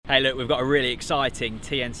Hey, look, we've got a really exciting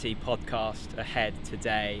TNC podcast ahead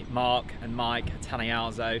today. Mark and Mike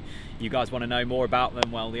Attanasio, you guys want to know more about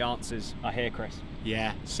them? Well, the answers are here, Chris.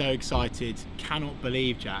 Yeah, so excited. Cannot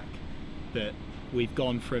believe, Jack, that we've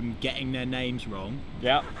gone from getting their names wrong.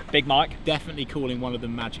 Yeah, Big Mike. Definitely calling one of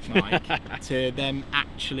them Magic Mike, to them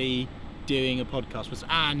actually doing a podcast with us.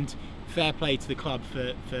 And fair play to the club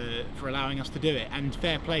for allowing us to do it, and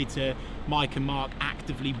fair play to Mike and Mark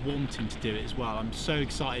actively wanting to do it as well. I'm so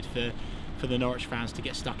excited for the Norwich fans to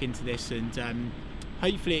get stuck into this, and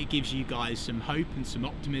hopefully it gives you guys some hope and some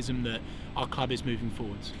optimism that our club is moving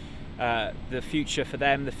forwards. The future for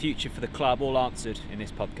them, the future for the club, all answered in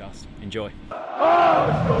this podcast. Enjoy.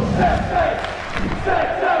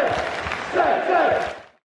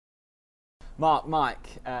 Mark, Mike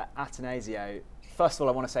Attanasio, first of all,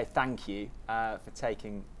 I want to say thank you for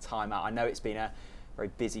taking time out. I know it's been a very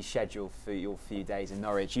busy schedule for your few days in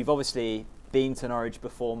Norwich. You've obviously been to Norwich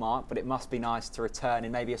before, Mark, but it must be nice to return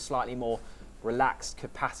in maybe a slightly more relaxed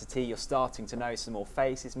capacity. You're starting to know some more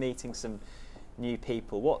faces, meeting some new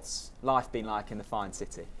people. What's life been like in the fine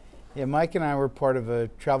city? Yeah, Mike and I were part of a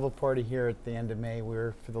travel party here at the end of May. We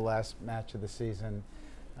were for the last match of the season.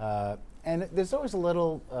 And there's always a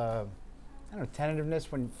little tentativeness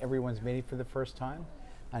when everyone's meeting for the first time,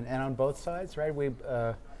 and on both sides, right? We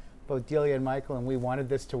both Delia and Michael, and we wanted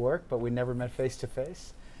this to work, but we never met face to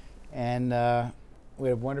face. And we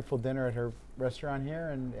had a wonderful dinner at her restaurant here,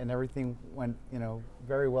 and everything went,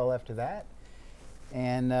 very well after that.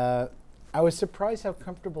 And I was surprised how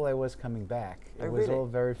comfortable I was coming back. It was all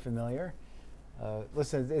very familiar.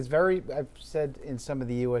 Listen, it's very, I've said in some of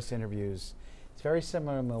the U.S. interviews, it's very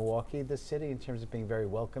similar to Milwaukee, this city, in terms of being very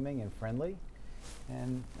welcoming and friendly.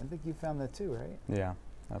 And I think you found that too, right? Yeah,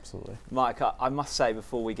 absolutely. Mike, I must say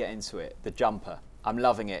before we get into it, the jumper, I'm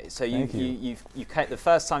loving it. So you came, the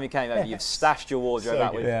first time you came over, you've stashed your wardrobe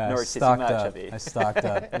out with Norwich City merch, have you? I stocked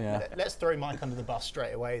up, yeah. Let's throw Mike under the bus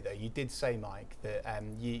straight away, though. You did say, Mike, that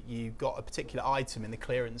you got a particular item in the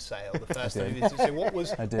clearance sale the first time you visited. So what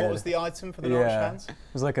was the item for the Norwich fans? It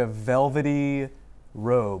was like a velvety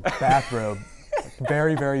robe, bathrobe.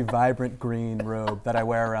 Very, very vibrant green robe that I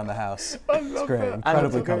wear around the house. It's great,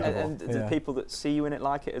 incredibly comfortable. And do the people that see you in it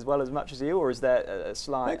like it as well as much as you, or is there a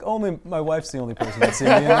slight? Like only my wife's the only person that sees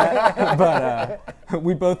me in that. But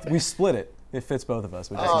we split it. It fits both of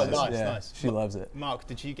us. Which is nice. She loves it. Mark,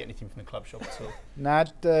 did you get anything from the club shop at all?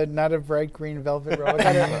 Not a bright green velvet robe.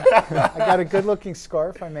 I got a good-looking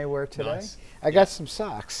scarf I may wear today. Nice. I got some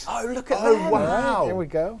socks. Oh, look at that! Wow! Right, there we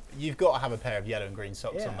go. You've got to have a pair of yellow and green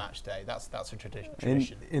socks on match day. That's a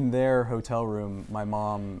tradition. In their hotel room, my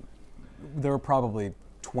mom, there were probably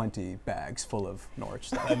 20 bags full of Norwich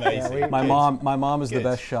stuff. Amazing. Yeah, my mom is the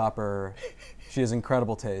best shopper. She has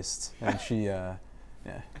incredible taste, and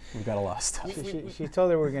we've got a lot of stuff. She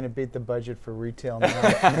told her we're going to beat the budget for retail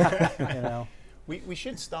now. We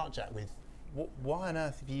should start, Jack, with why on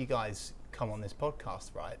earth have you guys come on this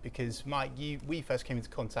podcast, right? Because Mike, we first came into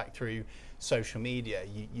contact through social media.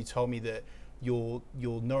 You told me that your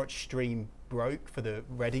Norwich stream broke for the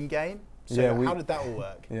Reading game. So how did that all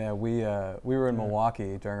work? Yeah, we were in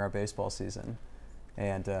Milwaukee during our baseball season,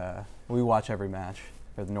 and we watch every match,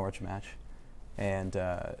 or the Norwich match, and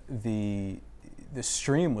the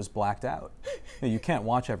stream was blacked out. You can't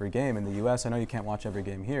watch every game in the U.S. I know you can't watch every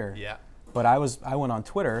game here. Yeah. But I went on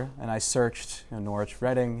Twitter and I searched Norwich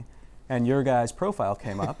Reading, and your guys' profile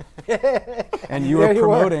came up, and you were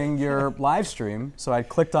promoting your live stream. So I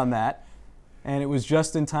clicked on that, and it was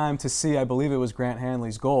just in time to see, I believe it was Grant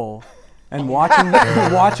Hanley's goal, and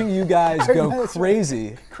watching you guys go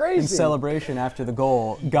crazy in celebration after the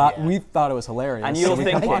goal. We thought it was hilarious. And you're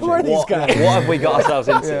thinking, who are these guys? What have we got ourselves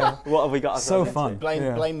into? What have we got ourselves into? So fun.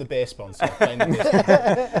 Blame the beer sponsor. Blame the beer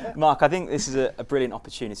sponsor. Mark, I think this is a brilliant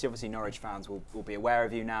opportunity. Obviously, Norwich fans will be aware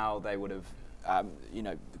of you now. They would have,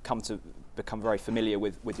 come to become very familiar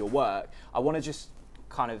with your work. I want to just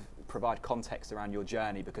kind of provide context around your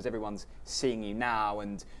journey, because everyone's seeing you now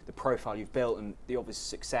and the profile you've built and the obvious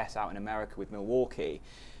success out in America with Milwaukee.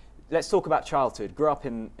 Let's talk about childhood. Grew up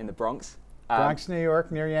in the Bronx. Bronx, New York,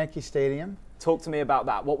 near Yankee Stadium. Talk to me about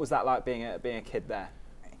that. What was that like being a kid there?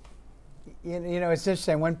 It's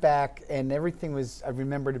interesting. I went back and everything I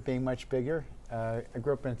remembered it being much bigger. I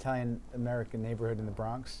grew up in an Italian-American neighborhood in the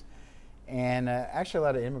Bronx, and actually a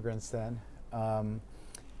lot of immigrants then.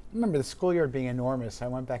 I remember the schoolyard being enormous. I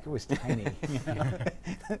went back, it was tiny,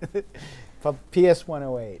 PS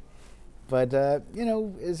 108. But,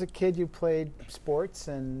 as a kid you played sports,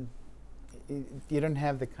 and you didn't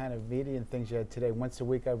have the kind of media and things you had today. Once a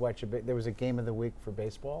week I'd watch there was a game of the week for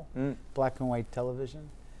baseball, black and white television.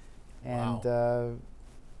 And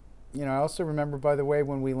I also remember, by the way,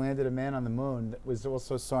 when we landed a man on the moon, that was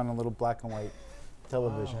also saw on a little black and white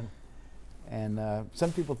television. Wow. And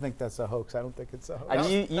some people think that's a hoax. I don't think it's a hoax.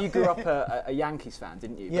 And you grew up a Yankees fan,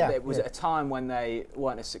 didn't you? Yeah. But it was at a time when they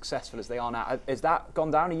weren't as successful as they are now. Has that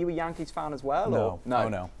gone down? Are you a Yankees fan as well? No. Or? No. Oh,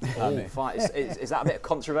 no. Not me. Fine. Is that a bit of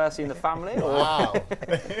controversy in the family? Or? Wow.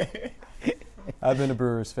 I've been a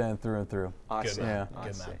Brewers fan through and through. I Good see. man. Yeah. I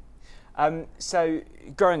Good see. man. So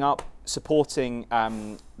growing up, supporting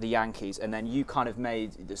the Yankees, and then you kind of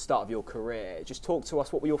made the start of your career. Just talk to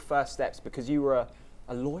us. What were your first steps? Because you were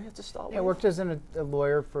a lawyer to start with. Yeah, I worked as a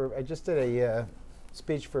lawyer I just did a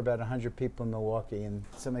speech for about 100 people in Milwaukee, and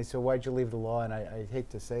somebody said, "Why'd you leave the law?" And I hate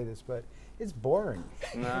to say this, but it's boring.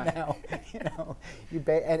 Nah. Now,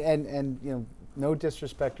 and no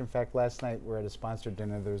disrespect. In fact, last night we're at a sponsored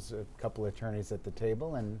dinner. There's a couple of attorneys at the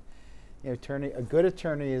table, and a good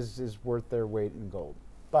attorney is worth their weight in gold.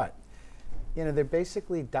 But they're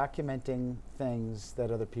basically documenting things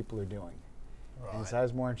that other people are doing. Right. And so I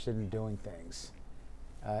was more interested in doing things.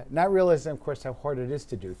 Not realizing, of course, how hard it is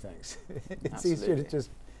to do things. It's easier to Absolutely.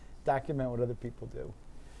 just document what other people do.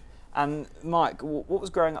 And Mike, what was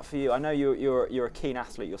growing up for you? I know you're a keen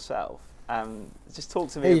athlete yourself. Just talk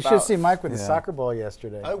to me Hey, you about. should see Mike with the Yeah. soccer ball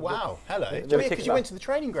yesterday. Oh, wow. Hello. They were Because kicking you back. went to the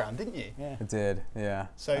training ground, didn't you? Yeah. I did, yeah.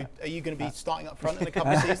 So are you going to be starting up front in a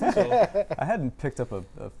couple of seasons? Or? I hadn't picked up a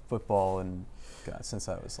football since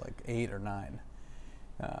I was like 8 or 9.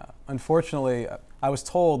 Unfortunately, I was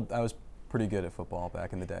told I was pretty good at football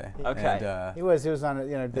back in the day. Okay. And, He was on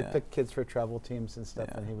it. They Yeah. picked kids for travel teams and stuff,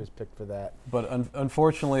 Yeah. and he was picked for that. but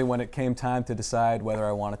unfortunately, when it came time to decide whether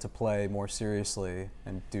I wanted to play more seriously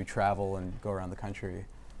and do travel and go around the country,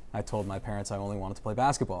 I told my parents I only wanted to play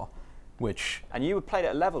basketball, which And you played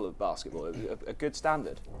at a level of basketball, a good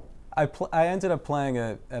standard. I ended up playing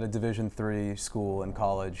at a Division III school in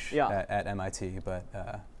college Yeah. at MIT, but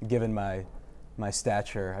given my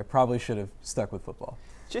stature, I probably should have stuck with football.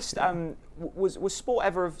 Just was sport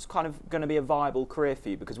ever kind of going to be a viable career for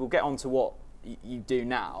you? Because we'll get on to what you do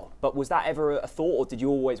now. But was that ever a thought, or did you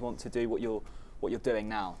always want to do what you're doing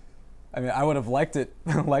now? I mean, I would have liked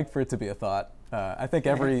for it to be a thought. I think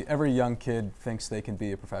every young kid thinks they can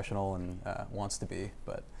be a professional and wants to be,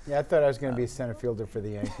 but Yeah, I thought I was going to be a center fielder for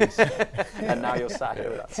the Yankees. And now you're sat here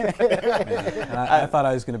with us. and I thought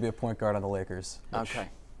I was going to be a point guard on the Lakers. Which, Okay.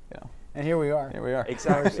 you know, And here we are. here we are.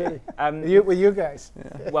 Exactly. With you guys.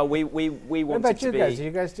 Well, we What wanted about to you be. guys? Do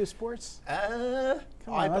you guys do sports? Come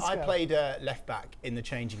on, let's I go. played left back in the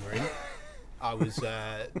changing room. I was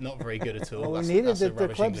not very good at all. Well, That's a the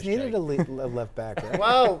rubbish clubs English needed joke. a left back, right?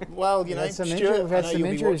 Well, you know, had some Stuart, we've had I know some you'll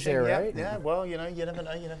be injuries watching. there, Yeah, right? Yeah, well, you know, you never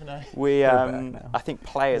know. We, back now. I think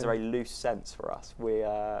play is a very loose sense for us.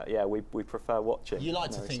 We prefer watching. You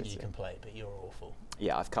like to Norwich think City. you can play, but you're awful.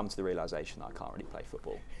 Yeah, I've come to the realisation that I can't really play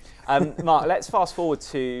football. Mark, let's fast forward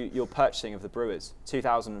to your purchasing of the Brewers,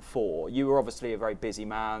 2004. You were obviously a very busy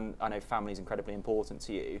man. I know family's incredibly important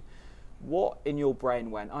to you. What in your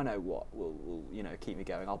brain went, I know what will keep me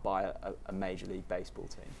going? I'll buy a Major League Baseball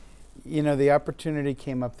team. The opportunity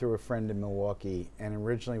came up through a friend in Milwaukee, and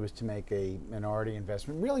originally was to make a minority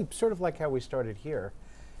investment, really sort of like how we started here.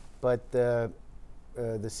 But the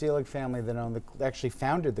Selig family that actually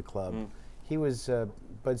founded the club, he was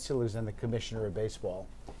Bud Selig was then the commissioner of baseball,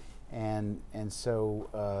 and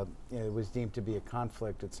so it was deemed to be a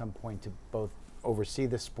conflict at some point to both oversee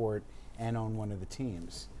the sport and own one of the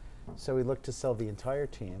teams. So we looked to sell the entire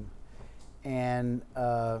team, and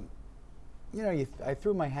I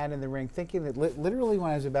threw my hat in the ring, thinking that literally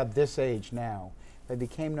when I was about this age now, I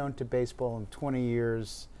became known to baseball in 20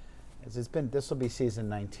 years. This will be season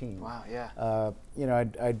 19. Wow, yeah.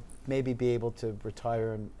 I'd maybe be able to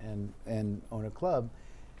retire and own a club.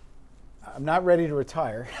 I'm not ready to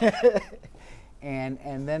retire.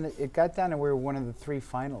 And then it got down to we were one of the 3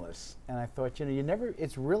 finalists, and I thought,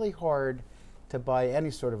 it's really hard to buy any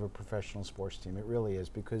sort of a professional sports team. It really is,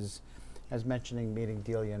 because as mentioning meeting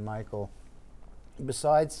Delia and Michael,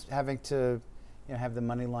 besides having to have the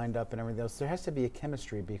money lined up and everything else, there has to be a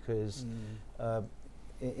chemistry, because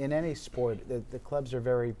in any sport, the clubs are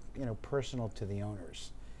very personal to the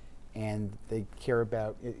owners, and they care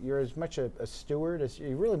about you're as much a steward as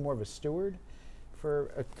you're really more of a steward for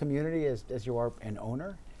a community as you are an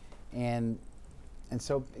owner, and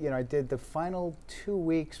so I did the final 2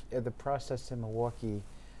 weeks of the process in Milwaukee.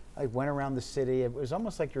 I went around the city. It was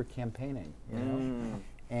almost like you're campaigning,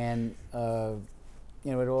 and it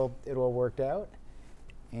all worked out,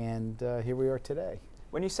 and here we are today.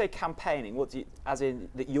 When you say campaigning, what do you, as in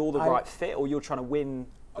that you're the right fit, or you're trying to win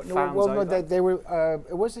fans No, over? they were.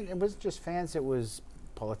 It wasn't just fans. It was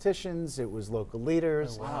politicians. It was local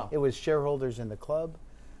leaders. Oh, wow. It was shareholders in the club.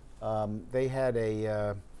 They had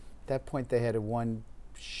at that point they had a one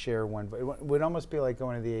share one, but it would almost be like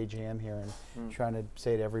going to the AGM here and trying to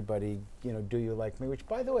say to everybody, do you like me? Which,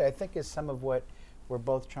 by the way, I think is some of what we're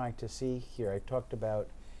both trying to see here. I talked about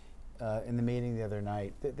in the meeting the other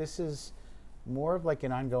night. This is more of like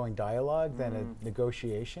an ongoing dialogue than a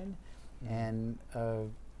negotiation, and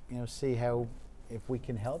see how if we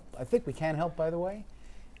can help. I think we can help, by the way,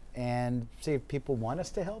 and see if people want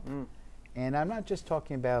us to help. And I'm not just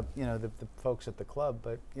talking about the folks at the club,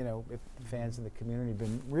 but if the fans in the community have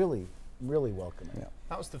been really, really welcoming. Yeah.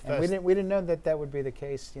 That was the first. And we didn't know that would be the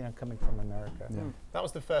case, coming from America. Yeah. That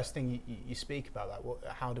was the first thing you speak about.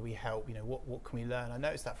 That how do we help? What can we learn? I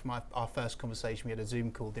noticed that from our first conversation. We had a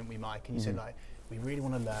Zoom call, didn't we, Mike? And you said we really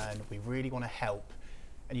want to learn, we really want to help,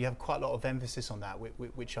 and you have quite a lot of emphasis on that,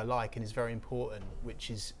 which I like and is very important, which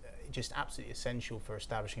is just absolutely essential for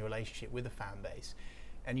establishing a relationship with the fan base.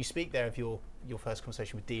 And you speak there of your first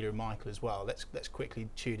conversation with Delia and Michael as well. Let's quickly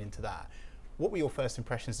tune into that. What were your first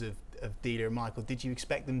impressions of Delia and Michael? Did you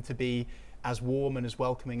expect them to be as warm and as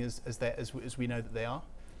welcoming as we know that they are?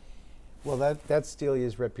 Well, that's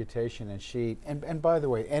Delia's reputation, and by the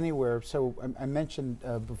way, anywhere. So I mentioned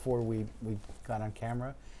before we got on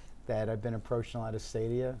camera that I've been approached in a lot of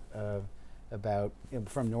stadia about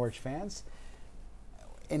from Norwich fans.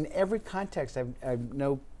 In every context,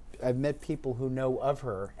 I've met people who know of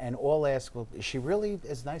her and all ask, well, is she really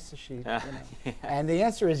as nice as she, And the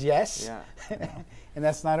answer is yes. Yeah. And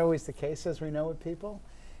that's not always the case, as we know with people.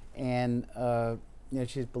 And,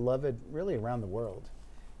 she's beloved really around the world.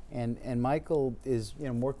 And Michael is,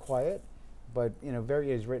 more quiet, but,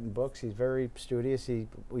 he's written books. He's very studious.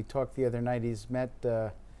 We talked the other night. He's met,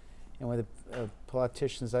 with the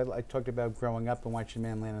politicians. I talked about growing up and watching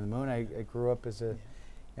Man Land on the Moon. I grew up as a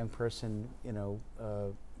young person,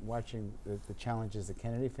 watching the challenges the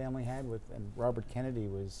Kennedy family had and Robert Kennedy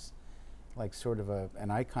was like sort of an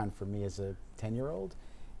icon for me as a 10-year-old.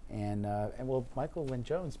 And Michael Wynne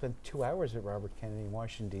Jones spent 2 hours at Robert Kennedy in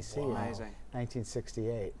Washington, D.C. in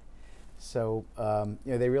 1968. So,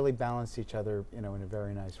 they really balanced each other, in a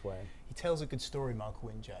very nice way. He tells a good story, Michael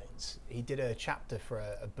Wynne Jones. He did a chapter for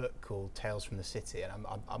a book called Tales from the City, and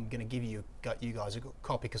I'm going to give you guys a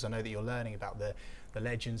copy because I know that you're learning about the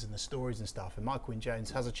legends and the stories and stuff. And Michael Wynne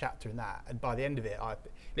Jones has a chapter in that, and by the end of it,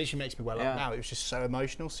 it literally makes me well up now. It was just so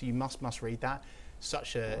emotional. So you must read that.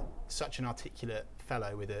 Such an articulate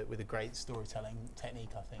fellow with a great storytelling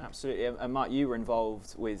technique, I think. Absolutely. And Mark, you were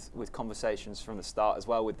involved with conversations from the start as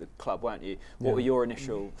well with the club, weren't you? What were your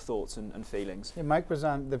initial thoughts and feelings? Yeah, Mike was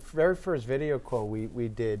on the very first video call we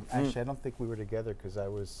did. Actually, I don't think we were together because I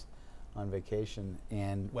was on vacation.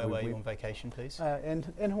 And where were you on vacation, please? In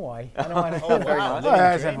Hawaii. I don't want to. Oh, very nice.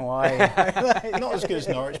 I was in Hawaii. Not as good as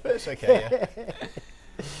Norwich, but it's okay. Yeah.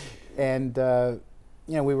 And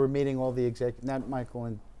we were meeting all the not Michael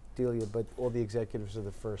and Delia, but all the executives for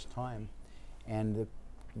the first time. And the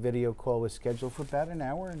video call was scheduled for about an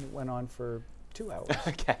hour, and it went on for 2 hours.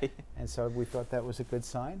 Okay. And so we thought that was a good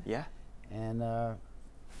sign. Yeah. And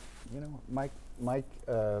Mike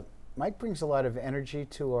brings a lot of energy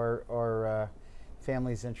to our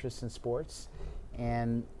family's interest in sports,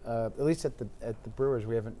 and at least at the Brewers,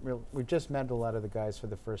 we just met a lot of the guys for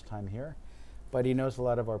the first time here, but he knows a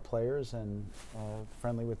lot of our players and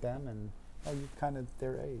friendly with them, and you're kind of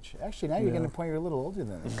their age. Actually, now you're going to point you're a little older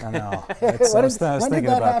than them. I know. I was thinking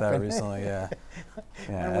about that recently. Yeah.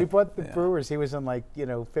 When we bought the Brewers, he was in 5th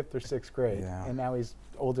or 6th grade, and now he's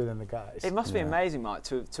older than the guys. It must be amazing, Mike,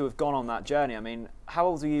 to have gone on that journey. I mean, how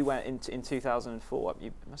old were you in 2004?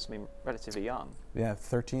 You must have been relatively young. Yeah,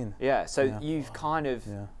 13. Yeah, so you've kind of,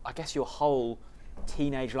 I guess your whole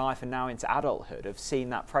teenage life and now into adulthood have seen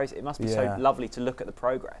that process. It must be so lovely to look at the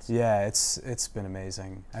progress. Yeah, it's been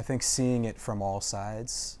amazing. I think seeing it from all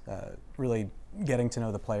sides, really getting to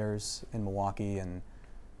know the players in Milwaukee and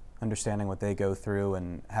understanding what they go through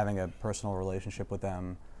and having a personal relationship with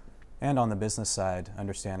them. And on the business side,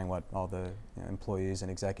 understanding what all the employees and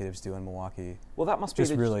executives do in Milwaukee. Well, that must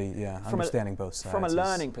just be really, understanding both sides. From a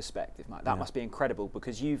learning perspective, Mike, that must be incredible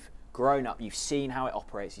because you've grown up, you've seen how it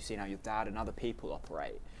operates, you've seen how your dad and other people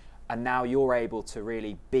operate, and now you're able to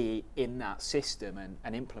really be in that system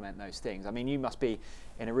and implement those things. I mean, you must be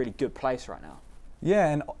in a really good place right now. Yeah,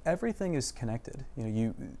 and everything is connected.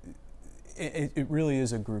 It really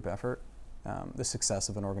is a group effort. The success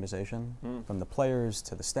of an organization, from the players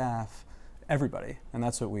to the staff, everybody, and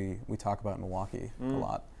that's what we talk about in Milwaukee a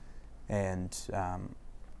lot. And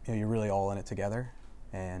you're really all in it together,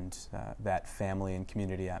 and that family and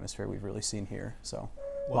community atmosphere we've really seen here. So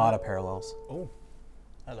a lot of parallels. Oh,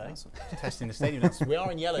 Hello. Testing the stadium. We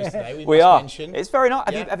are in yellows today. We must are. mention. It's very nice.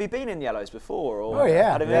 Yeah. Have you been in yellows before? Or Oh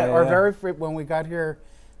yeah, had a yeah. bit? Or very when we got here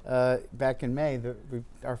back in May,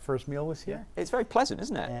 our first meal was here. It's very pleasant,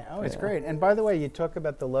 isn't it? It's great. And by the way, you talk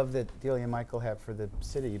about the love that Delia and Michael have for the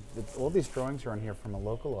city. All these drawings are on here from a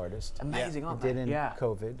local artist. Amazing, aren't Did they? in Yeah.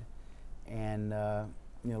 COVID, and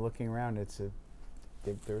looking around,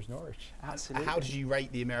 there's Norwich. Absolutely. How did you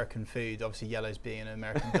rate the American food? Obviously, Yellow's being an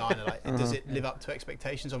American diner. Like, does it live up to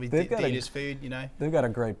expectations? Obviously, They've got a- Dealer's food, you know. They've got a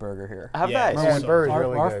great burger here. Have Yeah. they? Oh, Yeah, so- burger's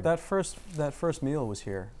really good. That first meal was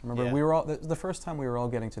here. Remember, Yeah. we were all the first time we were all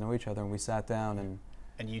getting to know each other, and we sat down and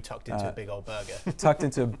And you tucked into a big old burger. tucked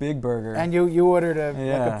into a big burger. And you ordered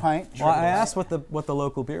like a pint. Well, I asked what the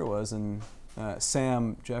local beer was, and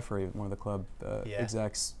Sam Jeffrey, one of the club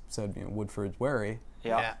execs, said Woodford Wary.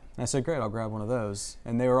 Yeah. And I said, great, I'll grab one of those.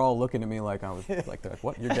 And they were all looking at me like I was they're like,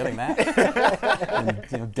 what? You're getting that?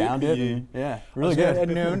 And, downed it. And, really good. At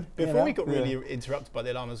noon. Before we got really interrupted by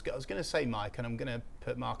the alarm, I was going to say, Mike, and I'm going to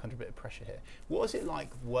put Mark under a bit of pressure here. What was it like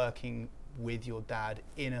working with your dad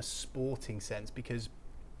in a sporting sense? Because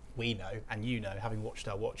we know, and you know, having watched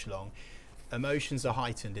our watch along, emotions are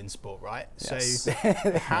heightened in sport, right? Yes. So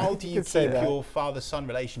how do you could say keep that. your father-son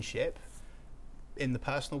relationship in the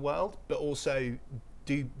personal world, but also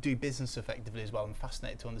do business effectively as well? I'm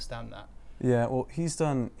fascinated to understand that. Yeah, well, he's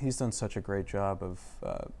done such a great job of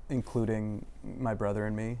including my brother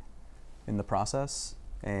and me in the process,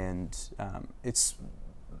 and it's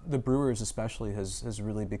the Brewers especially has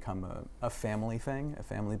really become a family thing, a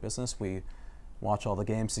family business. We watch all the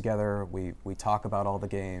games together. We talk about all the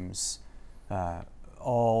games,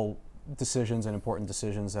 all decisions and important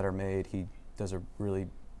decisions that are made. He does a really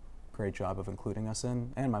great job of including us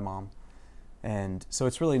in, and my mom. And so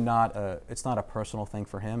it's really not a personal thing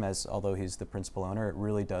for him, as although he's the principal owner, it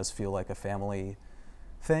really does feel like a family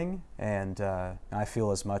thing, and I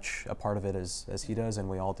feel as much a part of it as he does, and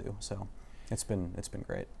we all do. So it's been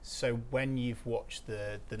great. So when you've watched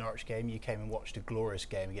the Norwich game, you came and watched a glorious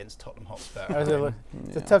game against Tottenham Hotspur.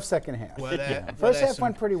 It's a tough second half. Were there First half some-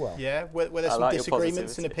 went pretty well. Yeah, were there some like your disagreements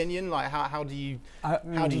in positivity. opinion? Like how do you I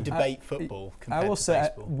debate football compared I will to say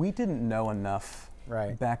baseball? we didn't know enough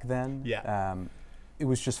Right. back then. Yeah. It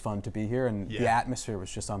was just fun to be here, and the Yeah. atmosphere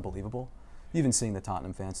was just unbelievable. Even seeing the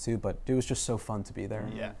Tottenham fans too, but it was just so fun to be there.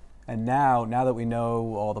 Yeah. And now that we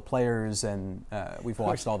know all the players and we've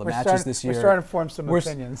watched all the matches this year, We're starting to form some we're s-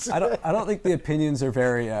 opinions. I don't think the opinions are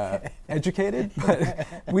very educated, but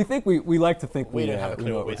we think we like to think We don't have a we clue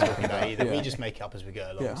know what we're we're talking about either. Yeah. We just make it up as we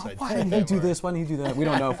go along. Yeah. So Why didn't he do this? Why didn't he do that? We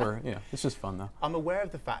don't know if we're it's just fun though. I'm aware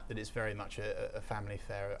of the fact that it's very much a family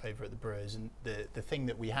affair over at the Brewers, and the thing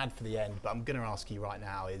that we had for the end, but I'm going to ask you right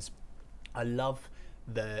now is, I love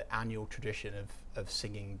the annual tradition of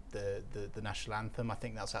singing the national anthem. I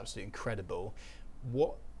think that's absolutely incredible.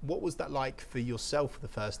 What was that like for yourself for the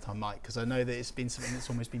first time, Mike? Because I know that it's been something that's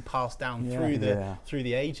almost been passed down through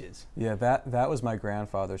the ages. Yeah, that was my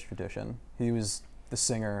grandfather's tradition. He was the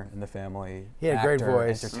singer in the family. He had a great actor,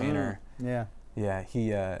 voice. entertainer. Yeah. Yeah,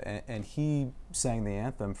 he and he sang the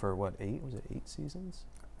anthem for what, 8 seasons?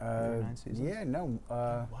 8 or 9 seasons? Yeah, no.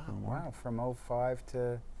 Wow, from 05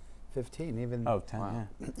 to 15, even. 10, Wow.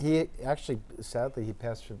 yeah. He actually, sadly, he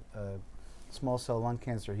passed from small cell lung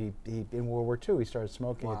cancer. He in World War II, he started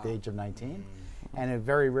smoking at the age of 19, and it's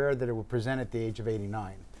very rare that it would present at the age of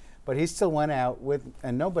 89. But he still went out with,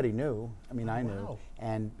 and nobody knew. I mean, I knew,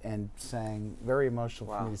 and sang. Very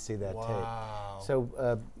emotional for me to see that tape.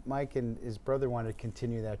 So Mike and his brother wanted to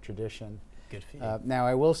continue that tradition. Good for you. Now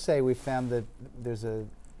I will say we found that there's a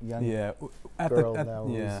young girl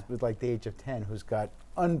now who's like the age of 10 who's got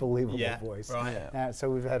unbelievable voice. Right. Yeah. So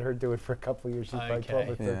we've had her do it for a couple of years. She's probably 12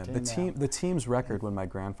 or 13 Yeah, the team's record when my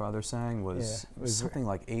grandfather sang was something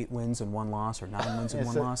like 8 wins and 1 loss, or 9 wins and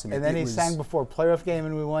 1 loss. I mean, and then he sang before a playoff game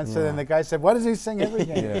and we won. So then the guy said, "Why does he sing every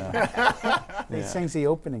game?" He sings the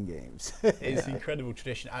opening games. It's an incredible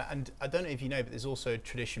tradition, and I don't know if you know, but there's also a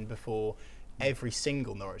tradition before every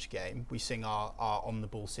single Norwich game. We sing our On the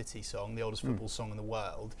Ball City song, the oldest football song in the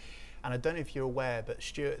world. And I don't know if you're aware, but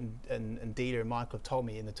Stuart and Delia and Michael have told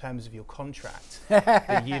me in the terms of your contract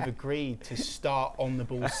that you've agreed to start On the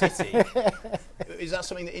Ball City. Is that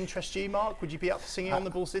something that interests you, Mark? Would you be up for singing On the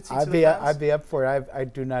Ball City to the fans? I'd be up for it. I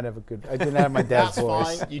do not have my dad's That's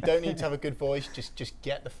voice. fine. You don't need to have a good voice. Just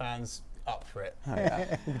get the fans up for it. Oh,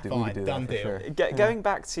 yeah. we could Fine, do done that for deal. sure. Going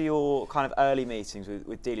back to your kind of early meetings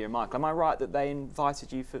with Delia and Michael, am I right that they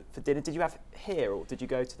invited you for dinner? Did you have here, or did you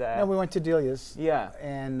go to their? No, we went to Delia's. Yeah.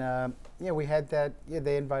 And we had that. Yeah,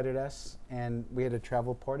 they invited us, and we had a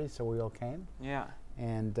travel party, so we all came. Yeah.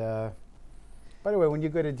 And By the way, when you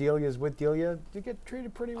go to Delia's with Delia, you get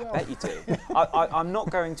treated pretty well. I bet you do. I'm not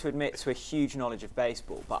going to admit to a huge knowledge of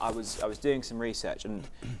baseball, but I was doing some research, and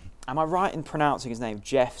am I right in pronouncing his name?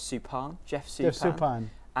 Jeff Suppan. Jeff Suppan.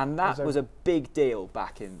 And that was a big deal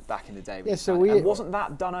back in the day. Yeah, so and wasn't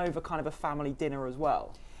that done over kind of a family dinner as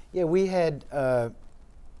well? Yeah, we had.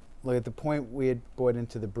 Like at the point we had bought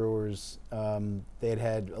into the Brewers, they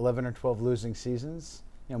had 11 or 12 losing seasons.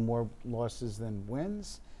 More losses than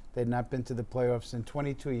wins. They had not been to the playoffs in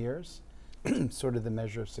 22 years. Sort of the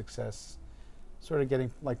measure of success. Sort of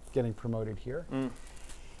getting promoted here.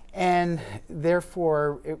 And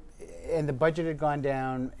therefore, and the budget had gone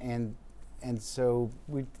down, and so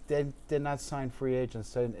we did not sign free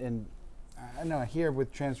agents. And I know here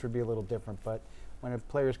with transfer would be a little different, but when a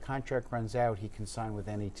player's contract runs out, he can sign with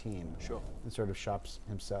any team. Sure. And sort of shops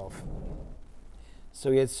himself.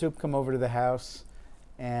 So we had Soup come over to the house,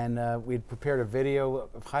 and we had prepared a video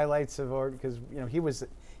of highlights of our, because he was,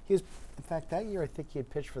 in fact, that year I think he had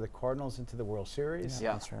pitched for the Cardinals into the World Series.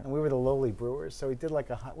 Yeah. That's right. And we were the lowly Brewers, so we did like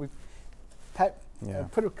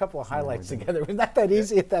put a couple of highlights together. It was not that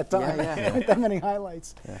easy at that time. Yeah. Not that many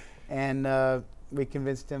highlights. Yeah. And we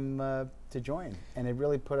convinced him to join, and it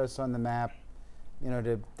really put us on the map.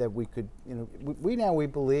 That we could, we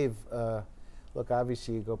believe, look,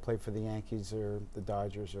 obviously you go play for the Yankees or the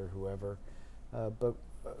Dodgers or whoever, but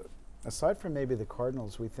aside from maybe the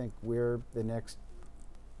Cardinals, we think we're the next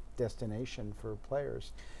destination for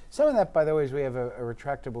players. Some of that, by the way, is we have a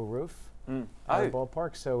retractable roof at the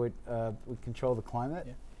ballpark, so we control the climate.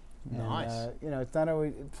 Yeah. And, Nice. It's not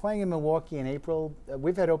always, playing in Milwaukee in April,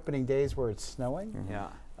 we've had opening days where it's snowing. Yeah.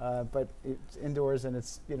 But it's indoors and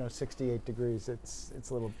it's 68 degrees. It's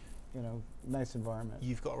a little nice environment.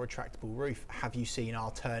 You've got a retractable roof. Have you seen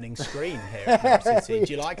our turning screen here at Norwich City?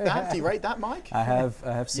 Do you like that? Do you rate that, Mike? I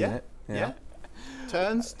have seen Yeah? it. Yeah.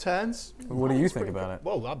 Turns. What do you think about it?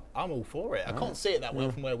 Well, I'm all for it. I can't see it that well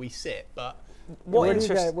from where we sit, but Where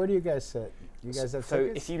do you guys sit? You guys have So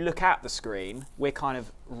tickets? if you look at the screen, we're kind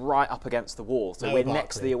of right up against the wall. So we're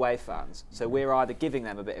next to the away fans. So we're either giving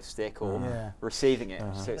them a bit of stick or receiving it.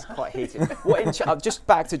 So it's quite heated. Just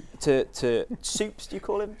back to Soups, do you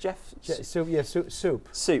call him? Jeff? Soup.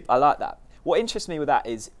 Soup, I like that. What interests me with that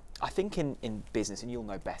is, I think in business, and you'll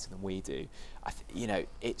know better than we do,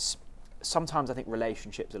 it's sometimes I think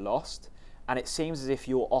relationships are lost, and it seems as if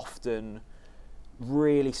you're often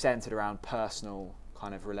really centered around personal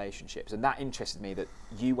kind of relationships, and that interested me that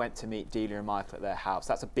you went to meet Delia and Michael at their house.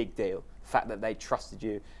 That's a big deal. The fact that they trusted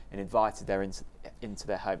you and invited them into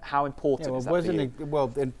their home. How important is that for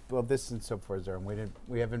you? This and so forth,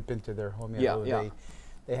 we haven't been to their home yet. Yeah.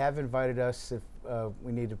 They have invited us if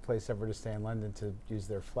we need a place ever to stay in London to use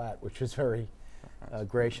their flat, which was very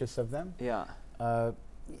gracious of them. Yeah.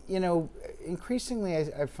 Increasingly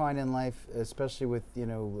I find in life, especially with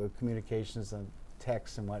communications and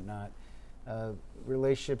texts and whatnot,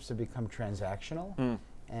 relationships have become transactional,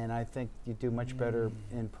 and I think you do much better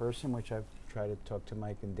in person, which I've tried to talk to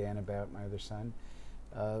Mike and Dan about, my other son.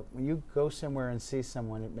 When you go somewhere and see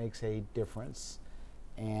someone, it makes a difference,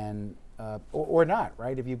 and or not,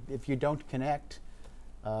 right? If you don't connect,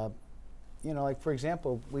 like for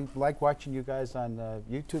example, we like watching you guys on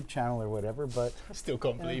YouTube channel or whatever, but I still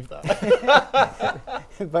can't believe that.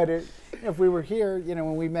 but if we were here,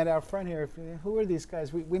 when we met out front here, who are these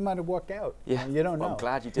guys? We might have walked out. Yeah, you don't know. I'm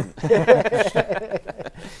glad you didn't.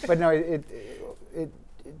 But no,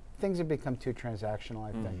 things have become too transactional,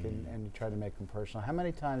 I think, and you try to make them personal. How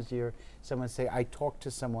many times do you hear someone say, I talked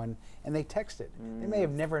to someone, and they texted? They may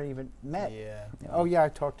have never even met. Yeah. Oh, yeah, I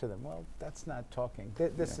talked to them. Well, that's not talking.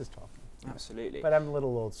 This is talking. Absolutely. But I'm a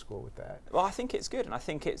little old school with that. Well, I think it's good, and I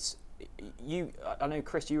think it's you. I know,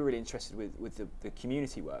 Chris, you were really interested with the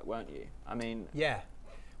community work, weren't you? I mean, Yeah.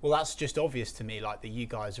 Well, that's just obvious to me, like that you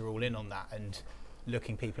guys are all in on that and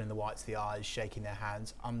looking people in the whites of the eyes, shaking their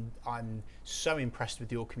hands. I'm so impressed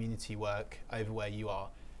with your community work over where you are.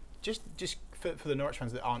 Just for the Norwich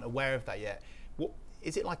fans that aren't aware of that yet, what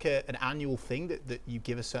is it like an annual thing that you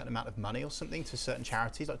give a certain amount of money or something to certain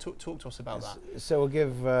charities? Like talk to us about that. So we'll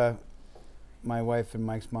give my wife and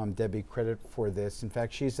Mike's mom, Debbie, credit for this. In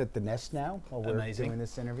fact, she's at the Nest now while we're Amazing. doing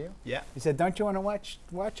this interview. Yeah. He said, "Don't you want to watch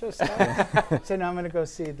us?" I said, "No, I'm going to go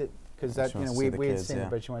see that." Because She wants to see the we had kids, seen yeah. it,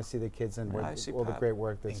 but she wants to see the kids and Oh, all the superb. great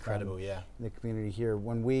work that's Incredible, done yeah. in the community here.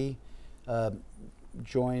 When we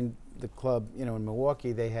joined the club, in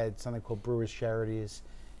Milwaukee, they had something called Brewers Charities.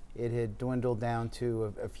 It had dwindled down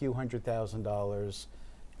to a few $100,000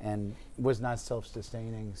 and was not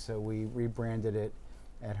self-sustaining. So we rebranded it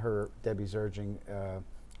at Debbie's urging,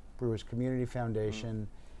 Brewers Community Foundation.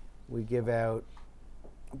 We give out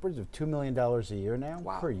upwards of $2 million a year now,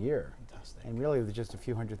 Wow. per year. Fantastic. And really, with just a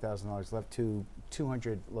few $100,000 left to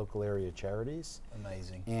 200 local area charities.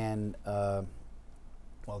 Amazing. And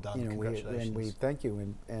Well done. you know, Congratulations. we thank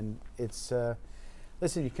you. And it's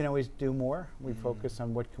listen, you can always do more. We focus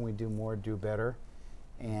on what can we do more, do better,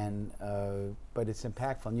 and but it's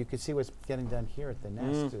impactful. And you can see what's getting done here at the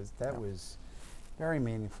Nest. That was very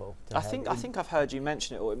meaningful. To I have think I've heard you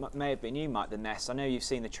mention it, or it may have been you, Mike, the Nest. I know you've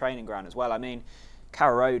seen the training ground as well. I mean,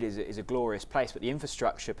 Carrow Road is a glorious place, but the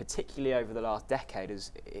infrastructure, particularly over the last decade,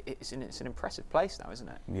 it's an impressive place now, isn't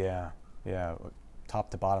it? Yeah. Top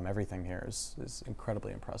to bottom, everything here is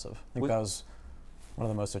incredibly impressive. I think that was one of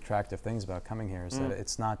the most attractive things about coming here is that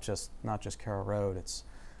it's not just Carrow Road. It's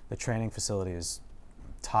the training facility is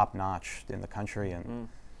top notch in the country, and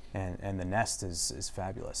the Nest is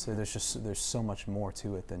fabulous. So there's so much more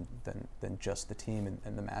to it than just the team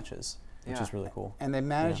and the matches, which is really cool. And they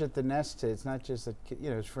manage at the Nest. It's not just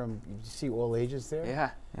it's from you see all ages there.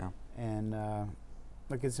 Yeah. And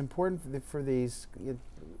look, it's important for these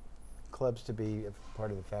clubs to be a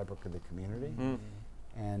part of the fabric of the community.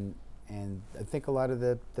 And I think a lot of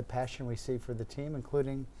the passion we see for the team,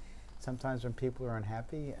 including sometimes when people are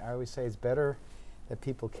unhappy, I always say it's better that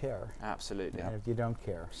people care. Absolutely. And if you don't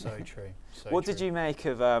care. So true. What did you make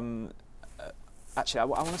of? Actually, I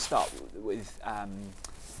want to start with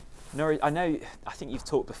Norwich. I think you've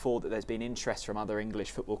talked before that there's been interest from other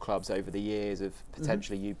English football clubs over the years of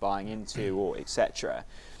potentially you buying into or etc.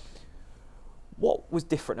 What was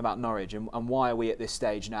different about Norwich, and why are we at this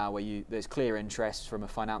stage now where there's clear interest from a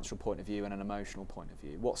financial point of view and an emotional point of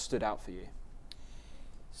view? What stood out for you?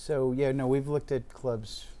 So we've looked at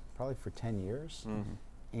clubs probably for 10 years,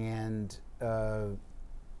 and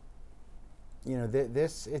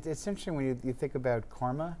it's interesting when you think about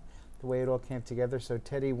karma, the way it all came together. So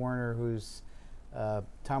Teddy Werner,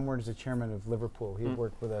 Tom Werner's the chairman of Liverpool. He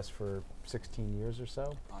worked with us for 16 years or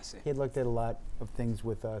so. I see. He had looked at a lot of things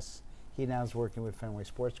with us. He now is working with Fenway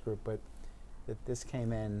Sports Group, but this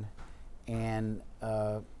came in, and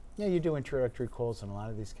you do introductory calls in a lot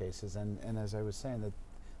of these cases, and as I was saying,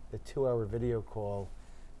 the 2-hour video call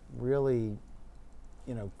really,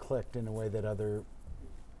 clicked in a way that other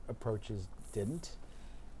approaches didn't,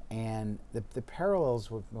 and the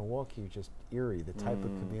parallels with Milwaukee are just eerie. The type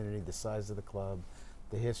of community, the size of the club,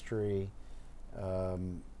 the history,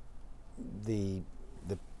 the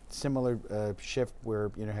similar shift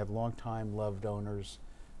where have long-time loved owners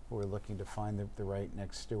who are looking to find the right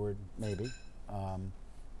next steward, maybe,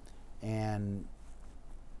 and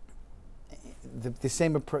the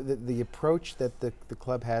same the approach that the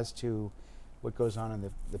club has to what goes on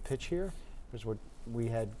in the pitch here is what we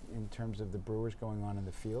had in terms of the Brewers going on in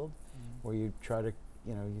the field, where you try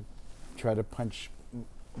to punch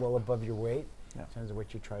well above your weight in terms of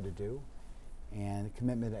what you try to do, and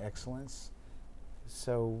commitment to excellence.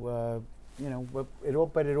 So it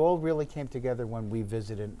all really came together when we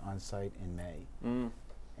visited on site in May,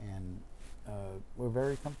 and we're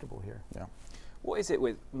very comfortable here. Yeah. What is it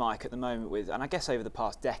with Mike at the moment and I guess over the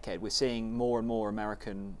past decade, we're seeing more and more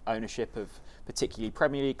American ownership of particularly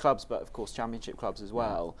Premier League clubs, but of course Championship clubs as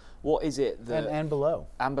well. What is it that and below?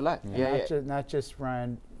 And below, Not just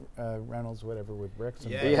Ryan Reynolds, whatever, with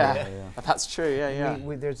Wrexham. Yeah. That's true.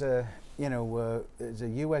 There's a there's a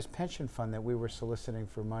U.S. pension fund that we were soliciting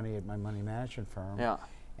for money at my money management firm. Yeah.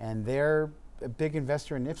 And they're a big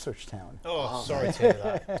investor in Ipswich Town. Oh, sorry to hear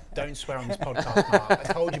that. Don't swear on this podcast, Mark.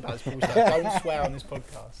 I told you about this bullshit. Don't swear on this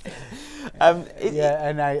podcast.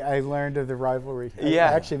 And I learned of the rivalry. I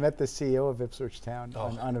actually met the CEO of Ipswich Town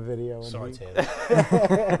on a video. Sorry to hear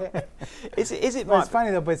that. Is it Mike? It's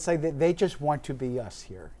funny though, but it's like they just want to be us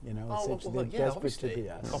here. They're desperate to be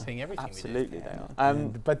us. Copying everything. Absolutely, we do. they are.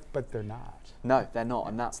 But they're not. No, they're not,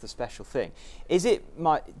 and that's the special thing. Is it,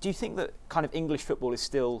 Mike? Do you think that kind of English football is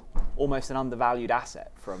still almost an undervalued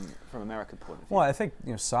asset from American point of view? Well, I think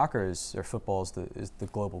soccer or football is the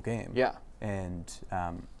global game. Yeah. And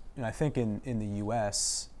I think in the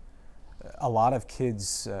U.S., a lot of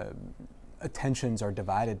kids' attentions are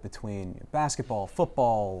divided between basketball,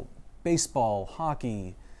 football, baseball,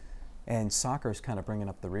 hockey, and soccer is kind of bringing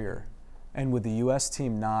up the rear. And with the U.S.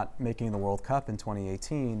 team not making the World Cup in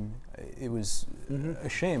 2018, it was a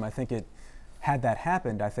shame. I think had that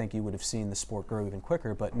happened, I think you would have seen the sport grow even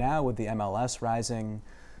quicker. But now with the MLS rising,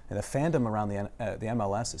 and the fandom around the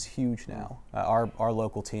MLS is huge now. Our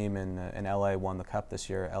local team in LA won the cup this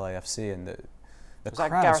year, LAFC, and the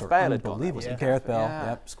crowds are unbelievable. Gareth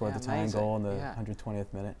Bale, scored the tying goal in the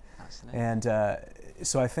 120th minute. And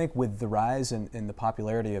so I think with the rise in the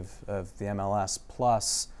popularity of the MLS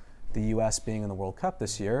plus the U.S. being in the World Cup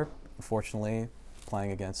this year, unfortunately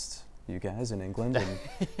playing against you guys in England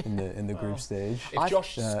and in the group stage. If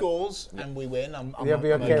Josh scores and we win, I'm You'll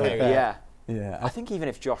be okay with that. Yeah. Yeah, I think even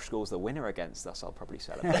if Josh scores the winner against us, I'll probably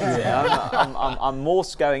celebrate. I'm more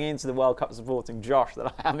going into the World Cup supporting Josh than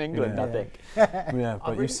I am England. Yeah. I think. Yeah,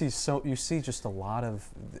 but you see just a lot of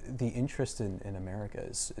the interest in America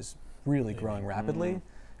is really growing rapidly,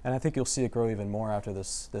 and I think you'll see it grow even more after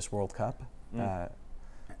this World Cup,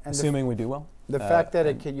 assuming we do well. The fact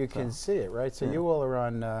that you can see it, right? So you all are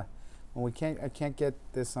on. When I can't get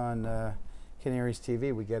this on Canaries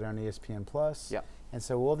TV, we get it on ESPN Plus. Yeah. And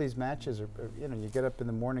so all these matches are, you get up in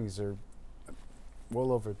the mornings, are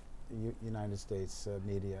all over United States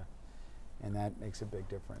media, and that makes a big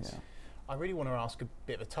difference. Yeah. I really want to ask a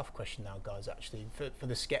bit of a tough question now, guys, actually, for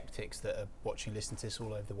the skeptics that are watching, listening to this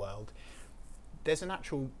all over the world. There's a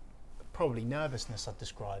natural, probably nervousness, I'd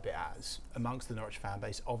describe it as, amongst the Norwich fan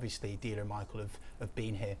base. Obviously, Dealer and Michael have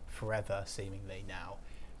been here forever, seemingly now.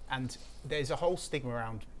 And there's a whole stigma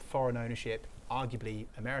around foreign ownership, arguably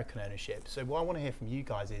American ownership. So what I want to hear from you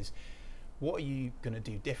guys is, what are you going to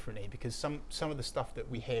do differently? Because some of the stuff that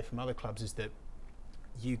we hear from other clubs is that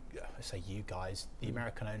you guys, the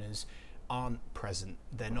American owners, aren't present.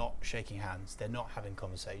 They're not shaking hands. They're not having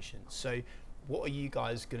conversations. So what are you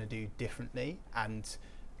guys going to do differently and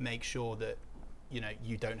make sure that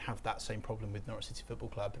you don't have that same problem with Norwich City Football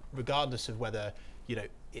Club, regardless of whether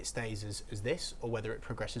it stays as this or whether it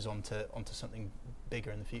progresses onto something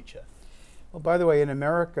bigger in the future? Well, by the way, in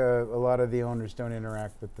America, a lot of the owners don't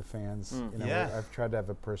interact with the fans. I've tried to have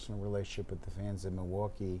a personal relationship with the fans in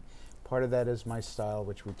Milwaukee. Part of that is my style,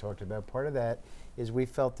 which we talked about. Part of that is we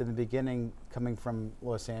felt in the beginning, coming from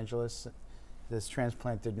Los Angeles, this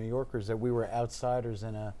transplanted New Yorkers, that we were outsiders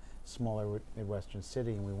in a smaller Midwestern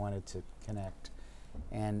city, and we wanted to connect.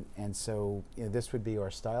 And so this would be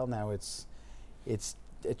our style. Now it's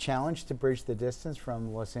a challenge to bridge the distance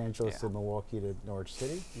from Los Angeles to Milwaukee to Norwich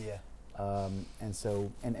City. Yeah.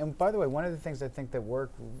 And by the way, one of the things I think that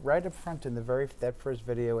worked right up front in that first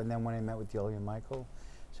video, and then when I met with Dealer and Michael,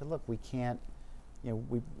 I said, look, we can't,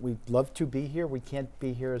 we'd love to be here. We can't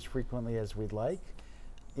be here as frequently as we'd like,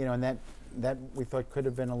 and that we thought could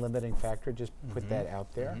have been a limiting factor. Just put that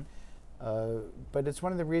out there. But it's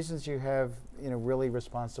one of the reasons you have, really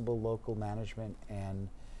responsible local management, and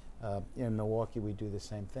in Milwaukee we do the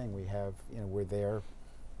same thing. We have, we're there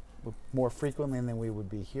more frequently than we would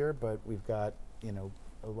be here, but we've got,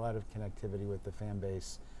 a lot of connectivity with the fan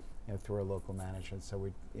base, through our local management. So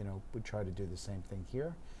we try to do the same thing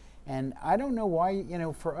here. And I don't know why,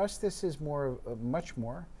 for us this is much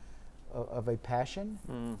more of a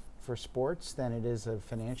passion for sports than it is a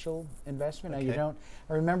financial investment. Okay. Now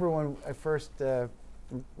I remember when I first,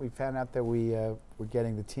 we found out that we were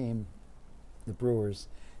getting the team, the Brewers,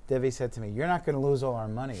 Debbie said to me, "You're not going to lose all our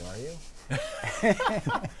money, are you?"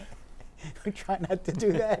 We try not to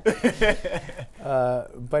do that.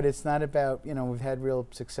 But it's not about, we've had real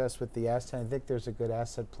success with the asset. I think there's a good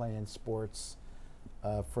asset play in sports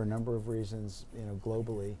for a number of reasons,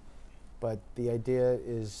 globally. But the idea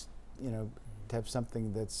is, to have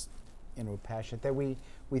something that's, passionate, that we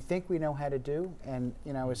think we know how to do. And,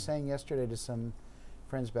 I was saying yesterday to some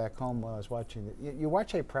friends back home while I was watching it, you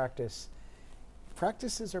watch a practice.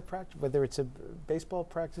 Practices are practice, whether it's a baseball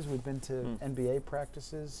practice, we've been to NBA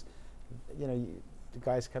practices, the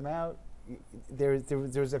guys come out,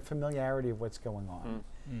 there's a familiarity of what's going on.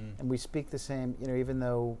 And we speak the same, even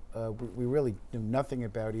though we really knew nothing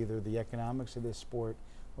about either the economics of this sport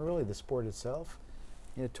or really the sport itself.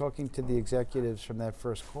 Talking to the executives from that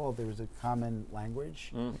first call, there was a common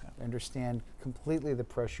language. Understand completely the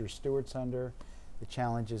pressure Stewart's under, the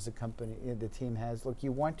challenges the team has. Look,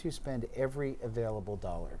 you want to spend every available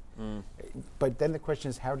dollar. But then the question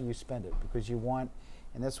is, how do you spend it? Because you want,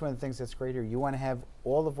 and that's one of the things that's great here, you want to have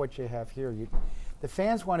all of what you have here. The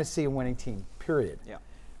fans want to see a winning team, period. Yeah.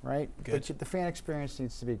 Right? Good. But the fan experience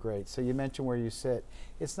needs to be great. So you mentioned where you sit.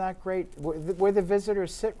 It's not great. Where the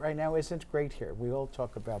visitors sit right now isn't great here. We all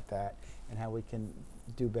talk about that and how we can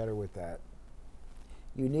do better with that.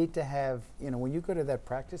 You need to have, when you go to that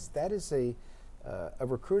practice, that is a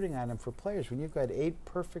recruiting item for players. When you've got 8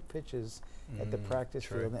 perfect pitches at the practice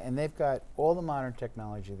field, and they've got all the modern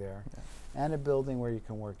technology there, and a building where you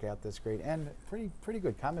can work out, that's great, and pretty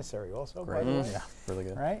good commissary also, by the way. Yeah, really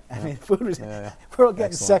good. Right? I mean, food was, we're all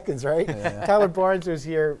getting seconds, right? Tyler Barnes was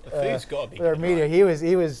here food's got to be with our media. He was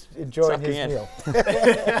enjoying Sucking his in. meal.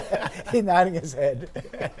 He's nodding his head.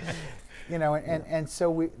 And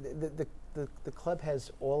so the club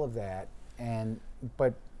has all of that,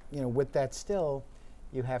 but with that still,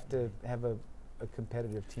 you have to have a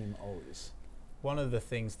competitive team always. one of the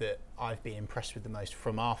things that I've been impressed with the most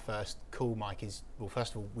from our first call, Mike, is, well,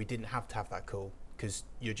 first of all, we didn't have to have that call because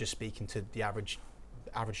you're just speaking to the average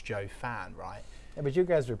Joe fan, right? Yeah, but you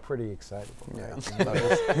guys are pretty excitable.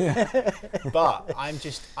 Yeah. But I'm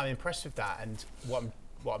impressed with that, and what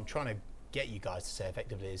I'm trying to get you guys to say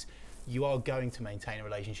effectively is you are going to maintain a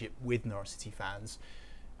relationship with Norwich City fans.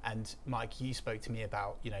 And Mike, you spoke to me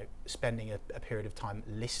about, you know, spending a period of time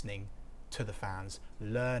listening to the fans,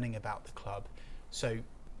 learning about the club. So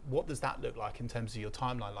what does that look like in terms of your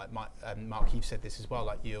timeline? Like Mark, you've said this as well,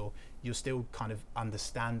 like you're still kind of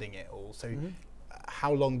understanding it all. So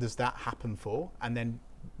how long does that happen for? And then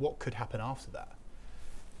what could happen after that?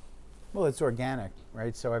 Well, it's organic,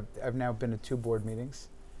 right? So I've now been to 2 board meetings.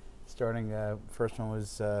 Starting, first one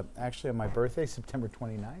was actually on my birthday, September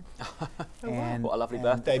 29th. And what a lovely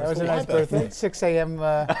birthday. That was a nice birthday. 6 a.m.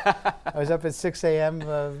 I was up at 6 a.m.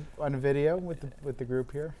 On a video with the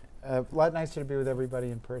group here. A lot nicer to be with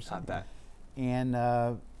everybody in person. I bet. And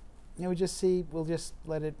we'll just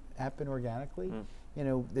let it happen organically. You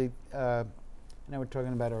know, now we're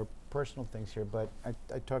talking about our personal things here, but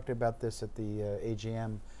I talked about this at the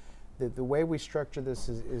AGM. The way we structure this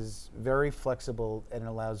is very flexible, and it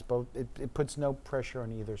allows both. It puts no pressure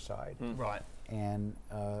on either side. Right. And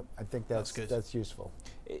I think that's good. That's useful.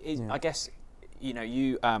 I guess, you know,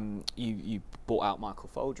 you bought out Michael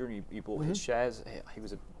Folger and you bought his shares. He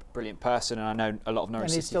was a brilliant person, and I know a lot of Norwich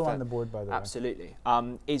City. And he's still on the board, by the way. Absolutely.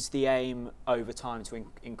 Is the aim over time to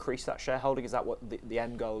increase that shareholding? Is that what the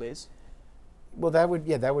end goal is? Well, that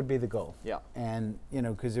would be the goal. Yeah. And you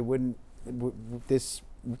know, because it wouldn't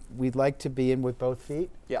we'd like to be in with both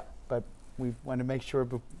feet. Yeah. But we want to make sure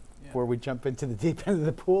before we jump into the deep end of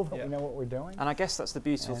the pool that we know what we're doing. And I guess that's the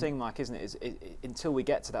beautiful thing, Mike, isn't it? Is until we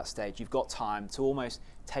get to that stage, you've got time to almost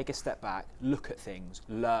take a step back, look at things,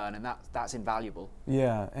 learn, and that's invaluable.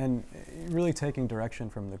 Yeah, and really taking direction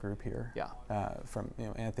from the group here. Yeah. From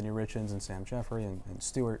Anthony Richens and Sam Jeffrey and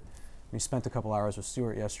Stuart. We spent a couple hours with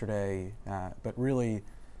Stuart yesterday, but really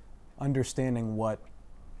understanding what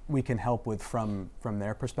we can help with from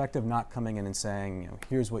their perspective, not coming in and saying,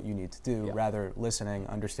 here's what you need to do, rather listening,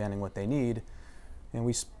 understanding what they need.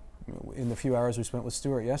 And in the few hours we spent with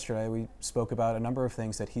Stuart yesterday, we spoke about a number of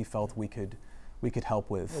things that he felt we could help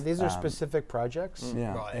with. Yeah, these are specific projects.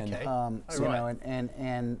 Yeah. Right, and, okay.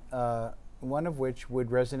 And one of which would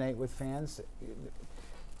resonate with fans.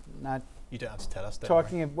 Not you don't have to tell us.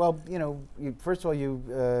 First of all,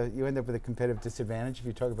 you end up with a competitive disadvantage if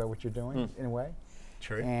you talk about what you're doing in a way.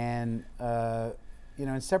 True. And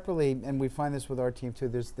and separately, and we find this with our team too.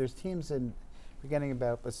 There's teams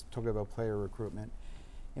let's talk about player recruitment.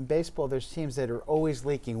 In baseball, there's teams that are always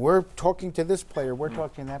leaking. We're talking to this player. We're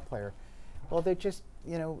talking to that player. Well, they're just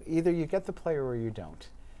either you get the player or you don't.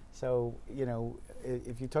 So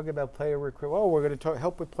if you talk about player recruitment, we're going to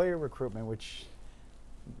help with player recruitment, which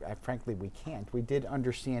frankly we can't. We did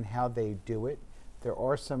understand how they do it. There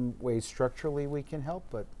are some ways structurally we can help,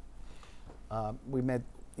 but we met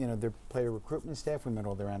their player recruitment staff. We met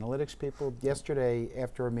all their analytics people. Yesterday,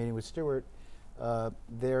 after our meeting with Stuart,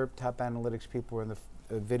 their top analytics people were in the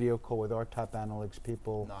video call with our top analytics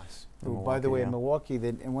people. Nice. Who, by the way, in Milwaukee,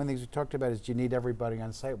 and one of the things we talked about is, do you need everybody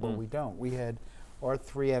on site? Well, we don't. We had our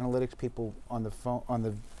 3 analytics people on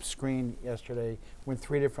the screen yesterday. We're in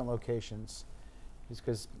 3 different locations, just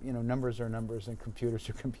because numbers are numbers and computers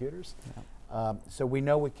are computers. Yeah. So we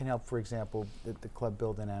know we can help. For example, the club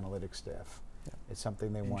build an analytics staff. Yeah. It's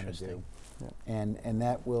something they want to do, and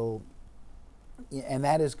that will, and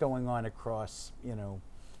that is going on across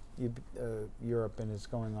Europe, and is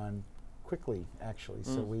going on quickly actually.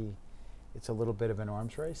 So it's a little bit of an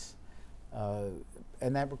arms race,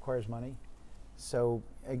 and that requires money. So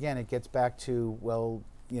again, it gets back to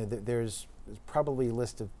there's probably a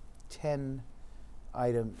list of 10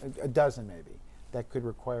 items, a dozen maybe, that could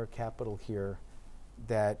require capital here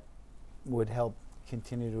that would help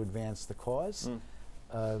continue to advance the cause,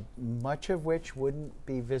 much of which wouldn't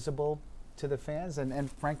be visible to the fans.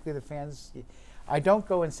 And frankly, the fans, I don't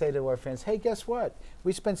go and say to our fans, hey, guess what?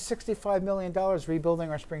 We spent $65 million rebuilding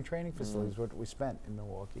our spring training facilities, what we spent in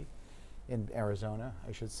Milwaukee, in Arizona,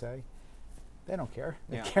 I should say. They don't care.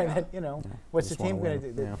 They care that, what's the team going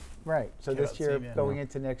to do? Right. So this year, going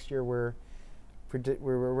into next year, we're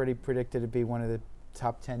already predicted to be one of the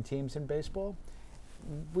top 10 teams in baseball.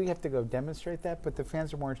 We have to go demonstrate that, but the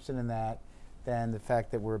fans are more interested in that than the fact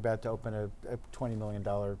that we're about to open a $20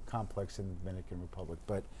 million complex in the Dominican Republic.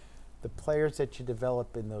 But the players that you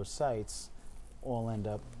develop in those sites all end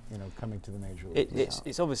up, coming to the major leagues.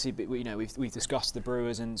 It's obviously, we've discussed the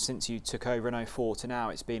Brewers, and since you took over in 2004 to now,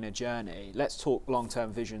 it's been a journey. Let's talk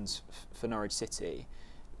long-term visions for Norwich City.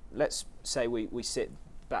 let's say we sit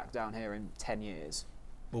back down here in 10 years.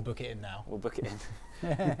 We'll book it in now. We'll book it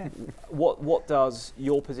in. What does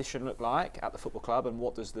your position look like at the football club, and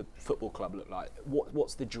what does the football club look like?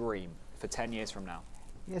 What's the dream for 10 years from now?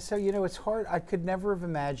 Yeah, so it's hard. I could never have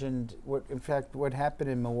imagined what happened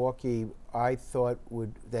in Milwaukee. I thought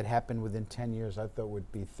that happened within 10 years. I thought would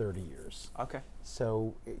be 30 years. Okay.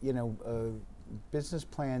 So business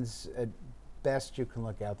plans at best you can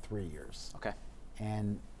look out 3 years. Okay.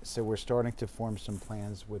 And so we're starting to form some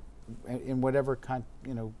plans in whatever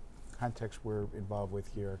context we're involved with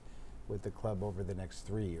here with the club over the next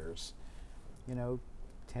 3 years.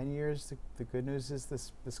 10 years. The good news is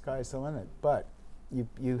the sky's the limit, but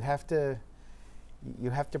you have to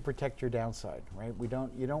protect your downside, right? You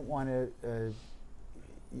don't want to.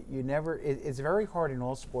 It's very hard in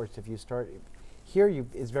all sports if you start here.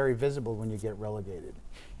 It's very visible when you get relegated.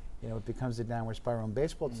 It becomes a downward spiral. In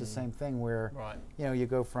baseball, it's the same thing where you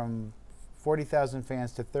go from 40,000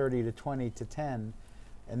 fans to 30 to 20 to 10,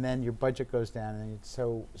 and then your budget goes down. And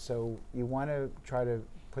so you want to try to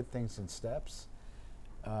put things in steps.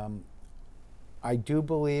 I do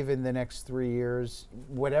believe in the next 3 years,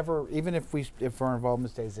 even if our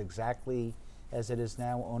involvement stays exactly as it is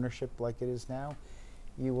now, ownership like it is now,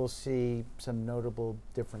 you will see some notable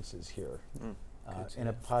differences here in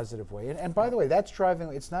a positive way. And by the way, that's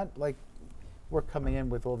driving. It's not like we're coming in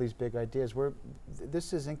with all these big ideas.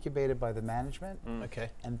 This is incubated by the management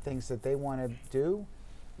and things that they want to do.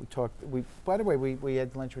 By the way, we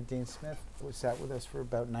had lunch with Dean Smith, who sat with us for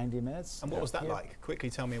about 90 minutes. And what was that like? Quickly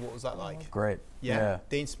tell me, what was that like? Great. Yeah.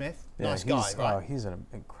 Dean Smith, nice guy, right? Oh, he's an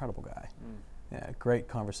incredible guy. Yeah, great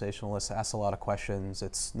conversationalist, asks a lot of questions.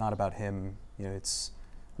 It's not about him. It's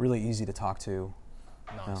really easy to talk to.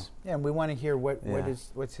 Nice. Yeah, and we want to hear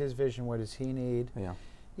what's his vision, what does he need? Yeah.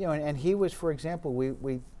 And he was, for example,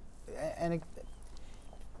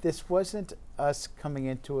 this wasn't us coming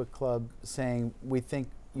into a club saying we think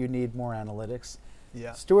you need more analytics.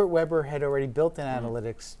 Yeah. Stuart Weber had already built an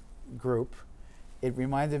analytics group. It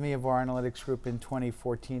reminded me of our analytics group in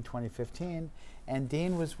 2014, 2015. And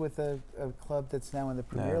Dean was with a club that's now in the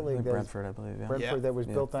Premier League. Brentford, I believe. Yeah. Brentford that was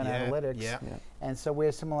built on analytics. Yeah. And so we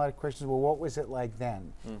asked him a lot of questions. Well, what was it like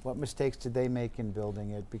then? What mistakes did they make in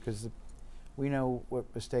building it? Because we know what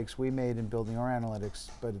mistakes we made in building our analytics,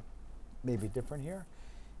 but it may be different here.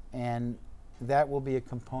 And that will be a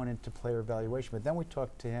component to player evaluation. But then we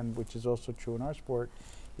talked to him, which is also true in our sport.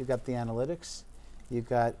 You've got the analytics. You've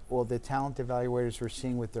got all the talent evaluators who are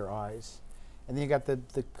seeing with their eyes. And then you got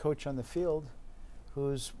the coach on the field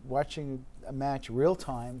who's watching a match real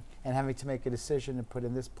time and having to make a decision and put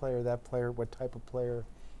in this player, that player, what type of player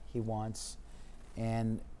he wants,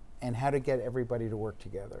 and how to get everybody to work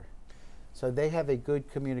together. So they have a good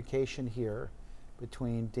communication here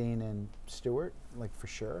between Dean and Stuart, like for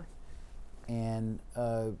sure. And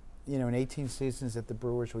in 18 seasons at the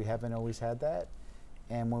Brewers, we haven't always had that.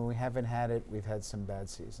 And when we haven't had it, we've had some bad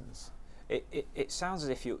seasons. It sounds as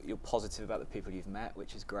if you're positive about the people you've met,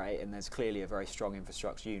 which is great, and there's clearly a very strong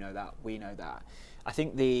infrastructure. You know that, we know that. I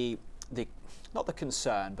think the not the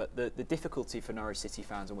concern, but the difficulty for Norwich City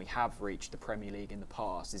fans, and we have reached the Premier League in the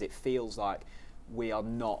past, is it feels like we are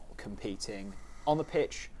not competing on the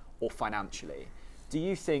pitch or financially. Do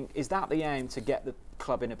you think, is that the aim, to get the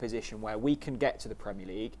club in a position where we can get to the Premier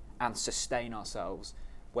League and sustain ourselves,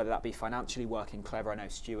 whether that be financially working clever? I know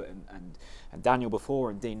Stuart and Daniel before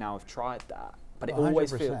and Dean now have tried that, but it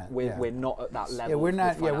always feels we're not at that level. Yeah, we're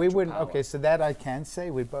not. Yeah, we wouldn't. Power. Okay, so that I can say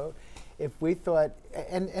we both. If we thought,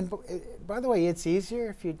 and by the way, it's easier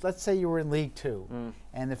if you, let's say you were in League Two,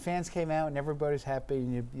 and the fans came out and everybody's happy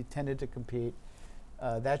and you tended to compete.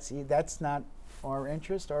 That's not our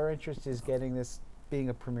interest. Our interest is getting this, being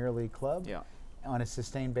a Premier League club on a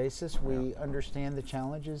sustained basis. We understand the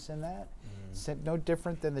challenges in that. So no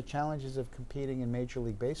different than the challenges of competing in Major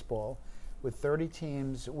League Baseball. With 30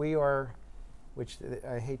 teams, we are, which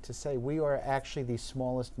I hate to say, we are actually the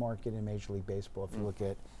smallest market in Major League Baseball. If you look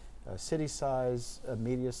at city size,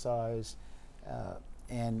 media size,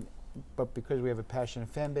 but because we have a passionate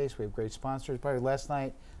fan base, we have great sponsors. Probably last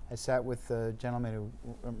night I sat with the gentleman who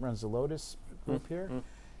runs the Lotus group here,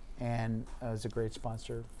 and is a great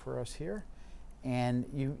sponsor for us here. And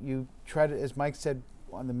you try to, as Mike said,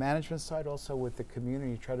 on the management side, also with the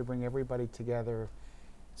community, you try to bring everybody together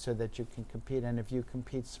so that you can compete. And if you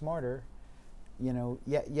compete smarter,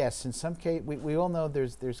 yes, in some case, we all know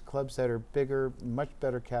there's clubs that are bigger, much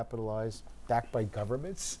better capitalized, backed by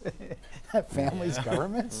governments, families,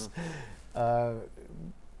 governments.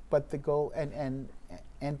 But the goal,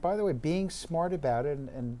 and by the way, being smart about it,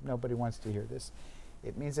 and nobody wants to hear this,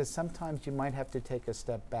 it means that sometimes you might have to take a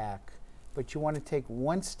step back but you want to take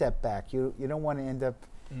one step back. You don't want to end up,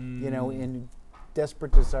 in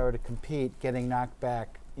desperate desire to compete, getting knocked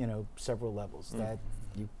back, several levels. That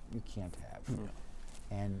you can't have.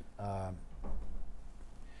 And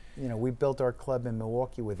we built our club in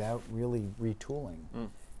Milwaukee without really retooling.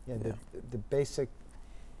 The basic,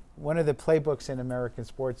 one of the playbooks in American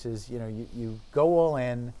sports is, you go all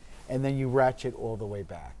in and then you ratchet all the way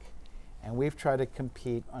back. And we've tried to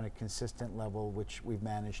compete on a consistent level, which we've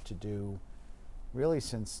managed to do really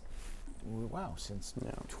since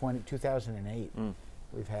 2008.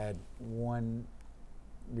 We've had one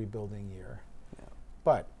rebuilding year.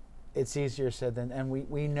 But it's easier said than, and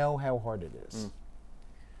we know how hard it is.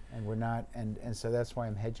 And we're not, and so that's why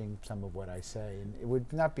I'm hedging some of what I say. And it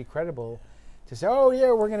would not be credible to say, oh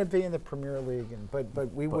yeah, we're going to be in the Premier League,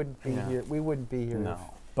 but we wouldn't be here. We wouldn't be here. No,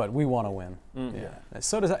 but we want to win.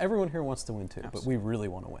 So does everyone here wants to win too. But we really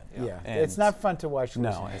want to win. It's not fun to watch.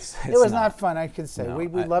 No, it's it was not fun. I could say we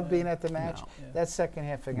loved being at the match. No. That second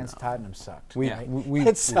half against Tottenham sucked.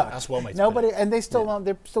 It sucked. That's what makes nobody, and they still don't.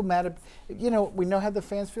 They're still mad at. We know how the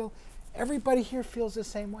fans feel. Everybody here feels the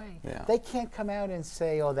same way. They can't come out and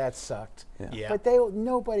say, "Oh, that sucked." But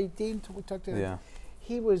nobody. Dean talked to him.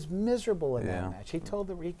 He was miserable in that match. He told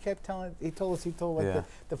the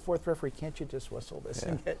fourth referee, "Can't you just whistle this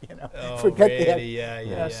and get forget really?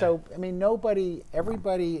 that?" So I mean,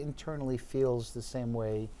 everybody internally feels the same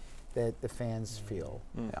way that the fans feel.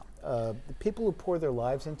 The people who pour their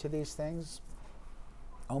lives into these things,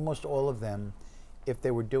 almost all of them, if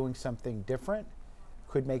they were doing something different,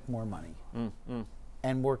 could make more money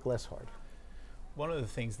and work less hard. One of the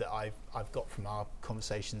things that I've got from our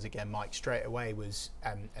conversations, again, Mike, straight away was,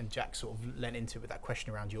 and Jack sort of lent into it with that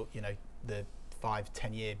question around your, the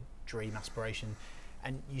 5-10 year dream aspiration,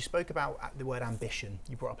 and you spoke about the word ambition.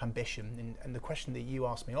 You brought up ambition, and the question that you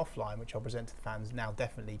asked me offline, which I'll present to the fans now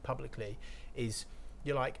definitely publicly, is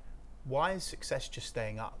you're like, why is success just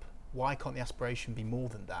staying up? Why can't the aspiration be more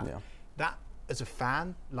than that? That, as a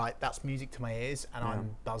fan, that's music to my ears, and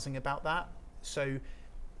I'm buzzing about that. So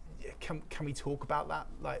can we talk about that?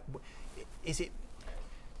 Is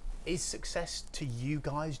success to you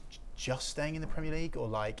guys just staying in the Premier League, or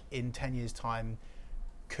in 10 years' time,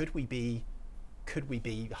 could we be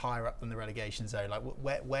higher up than the relegation zone?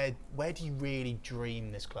 Where do you really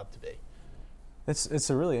dream this club to be? It's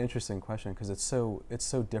a really interesting question because it's so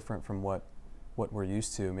different from what we're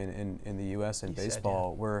used to. I mean, in the U.S. in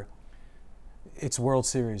baseball, it's World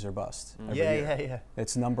Series or bust. Every year.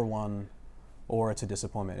 It's number one, or it's a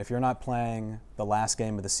disappointment. If you're not playing the last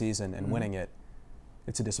game of the season and winning it,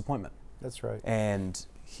 it's a disappointment. That's right. And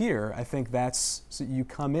here, I think so you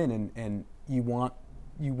come in and you want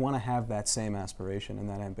to have that same aspiration and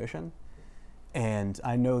that ambition. And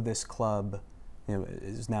I know this club,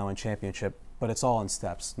 is now in championship, but it's all in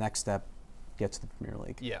steps. Next step, get to the Premier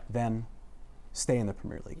League. Then stay in the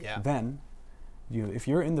Premier League. Then if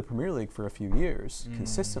you're in the Premier League for a few years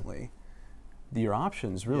consistently, your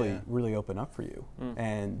options really open up for you.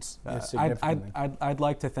 And I'd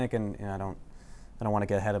like to think, and I don't want to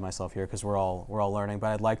get ahead of myself here because we're all learning, but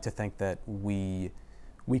I'd like to think that we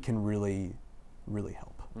can really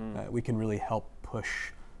help. We can really help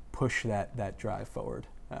push that drive forward.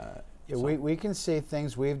 We can see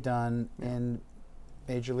things we've done in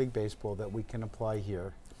Major League Baseball that we can apply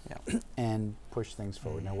here and push things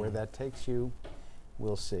forward. Now, where that takes you,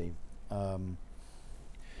 we'll see.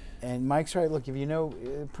 And Mike's right. Look,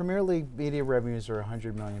 if Premier League media revenues are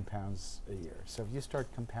 £100 million a year. So if you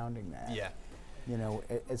start compounding that,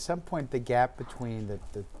 at some point the gap between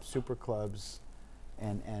the super clubs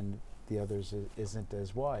and the others isn't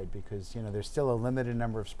as wide because there's still a limited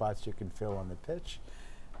number of spots you can fill on the pitch.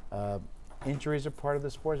 Injuries are part of the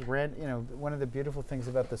sport. One of the beautiful things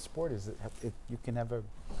about the sport is that you can have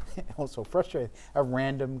also frustrating, a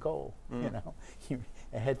random goal. You're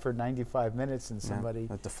ahead for 95 minutes and somebody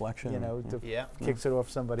a deflection. Kicks it off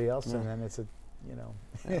somebody else, and then it's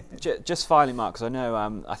Just finally, Mark, because I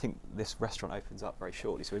know I think this restaurant opens up very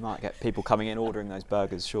shortly, so we might get people coming in ordering those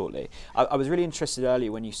burgers shortly. I was really interested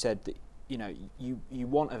earlier when you said that you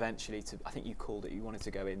want eventually to. I think you called it. You wanted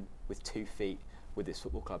to go in with 2 feet with this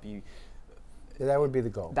football club. That would be the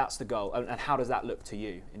goal. That's the goal. And how does that look to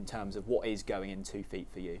you in terms of what is going in 2 feet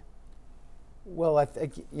for you? Well, I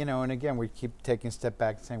think, and again, we keep taking a step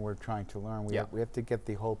back and saying we're trying to learn. We have to get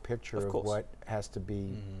the whole picture of what has to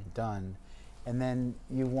be done. And then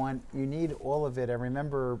you need all of it. I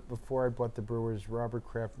remember before I bought the Brewers, Robert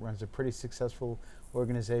Kraft runs a pretty successful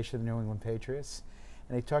organization, the New England Patriots.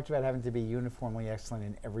 And he talked about having to be uniformly excellent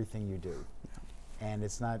in everything you do. And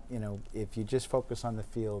it's not, if you just focus on the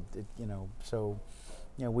field,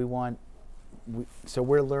 we want so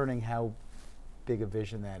we're learning how big a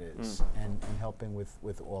vision that is, and helping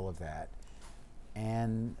with all of that.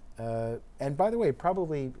 And by the way,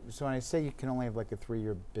 probably, so when I say you can only have like a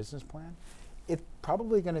 3-year business plan, it's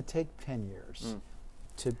probably going to take 10 years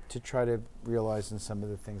to try to realize in some of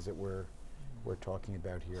the things that we're talking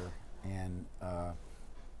about here, and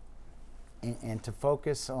to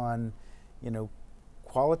focus on,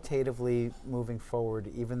 qualitatively moving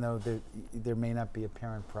forward, even though there may not be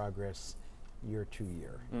apparent progress year to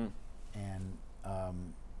year. And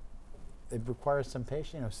it requires some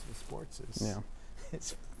patience. Sports is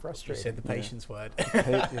it's frustrating. You said the patience word.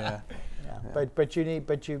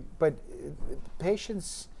 But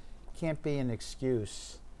patience can't be an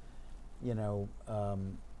excuse, to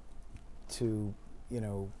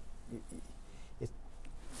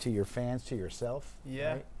to your fans, to yourself.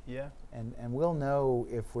 Right? And we'll know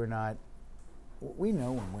if we're not. We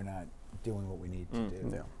know when we're not doing what we need to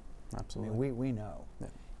do. Yeah, absolutely. I mean, we know. Yeah.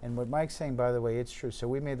 And what Mike's saying, by the way, it's true. So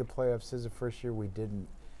we made the playoffs. This is the first year we didn't.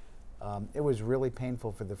 It was really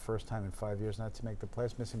painful for the first time in 5 years not to make the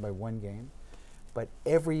playoffs, missing by 1 game. But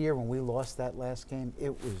every year when we lost that last game, it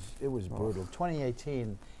was brutal.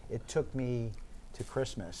 2018, it took me to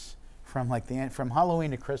Christmas, from Halloween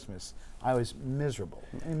to Christmas. I was miserable.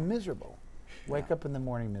 I mean, miserable. Wake up in the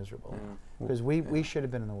morning miserable, because we should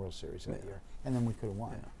have been in the World Series that year, and then we could have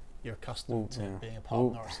won. Yeah. You're accustomed to being a part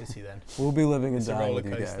of Norwich City then. We'll be living and It's a dying with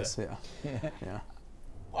you roller guys. coaster. Yeah.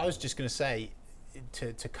 I was just going to say,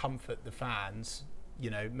 to comfort the fans,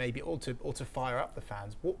 maybe or to fire up the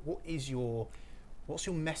fans. What's your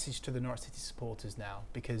message to the Norwich City supporters now?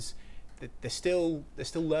 Because they're still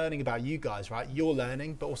learning about you guys, right? You're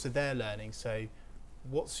learning, but also they're learning. So,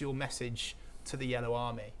 what's your message to the Yellow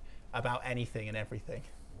Army about anything and everything?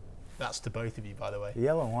 That's to both of you, by the way. The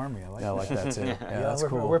Yellow Army, I like that. I like that too. Yeah, that's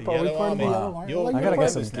cool. We're part of the Yellow Army. I gotta get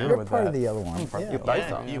some gear You're with part that. of the Yellow Army. You're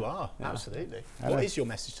both are. You are, absolutely. What is your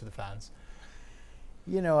message to the fans?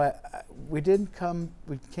 We didn't come.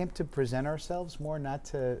 We came to present ourselves more, not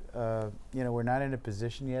to. We're not in a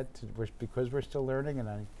position yet because we're still learning, and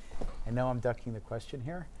I know I'm ducking the question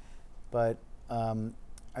here, but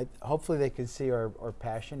hopefully they can see our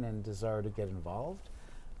passion and desire to get involved.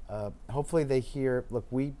 Hopefully they hear. Look,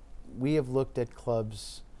 we have looked at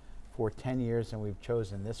clubs for 10 years, and we've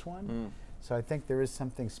chosen this one. So I think there is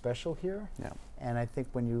something special here. Yeah. And I think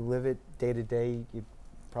when you live it day to day, you're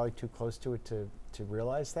probably too close to it to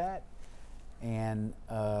realize that. And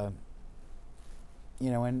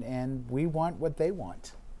and we want what they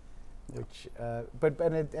want, which but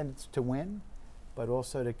it's to win, but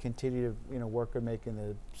also to continue to work on making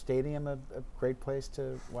the stadium a great place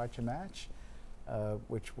to watch a match,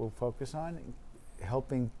 which we'll focus on,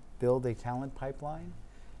 helping build a talent pipeline.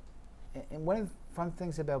 And one of the fun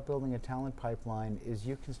things about building a talent pipeline is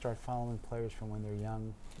you can start following players from when they're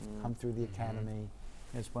young, come through the academy.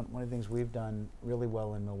 It's one of the things we've done really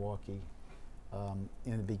well in Milwaukee.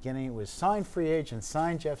 In the beginning, it was sign free agents,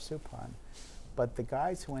 sign Jeff Suppan. But the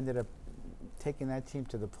guys who ended up taking that team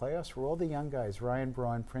to the playoffs were all the young guys: Ryan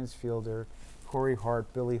Braun, Prince Fielder, Corey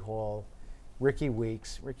Hart, Billy Hall, Ricky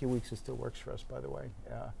Weeks. Ricky Weeks, who still works for us, by the way.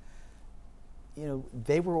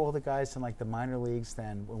 They were all the guys in like the minor leagues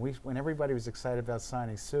then. When everybody was excited about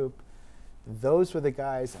signing Soup, those were the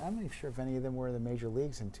guys. I'm not even sure if any of them were in the major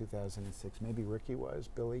leagues in 2006. Maybe Ricky was,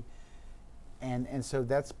 Billy. And so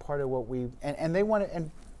that's part of what and they want to, and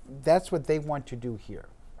that's what they want to do here.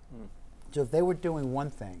 So if they were doing one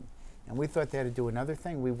thing, and we thought they had to do another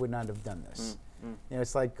thing, we would not have done this.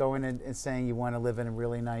 It's like going and saying you want to live in a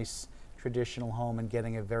really nice traditional home and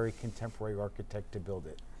getting a very contemporary architect to build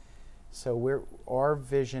it. So our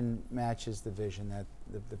vision matches the vision that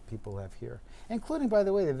the people have here, including, by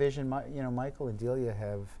the way, the vision Michael and Delia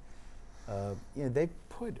have. They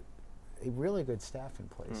put a really good staff in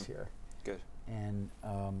place here. Good. And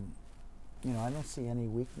I don't see any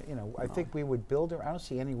weakness. I think we would build. I don't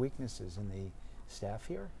see any weaknesses in the staff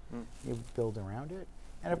here. You build around it,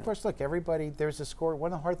 and of course, look, there's a score.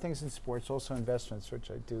 One of the hard things in sports, also investments,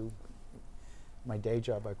 which I do. My day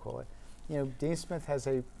job, I call it. Dean Smith has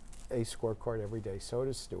a scorecard every day. So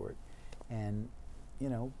does Stewart, and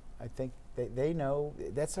I think they know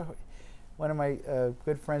that's one of my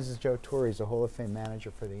good friends is Joe Torre. He's a Hall of Fame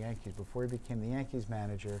manager for the Yankees. Before he became the Yankees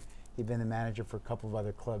manager, he'd been the manager for a couple of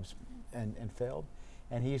other clubs and failed.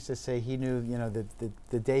 And he used to say he knew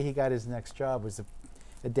the day he got his next job was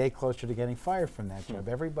a day closer to getting fired from that job.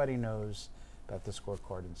 Everybody knows about the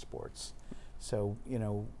scorecard in sports, so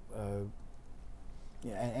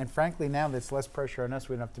and frankly, now there's less pressure on us.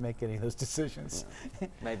 We don't have to make any of those decisions.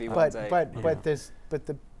 Maybe one day. But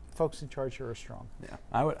the folks in charge here are strong. Yeah,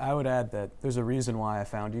 I would add that there's a reason why I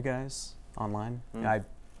found you guys. online. I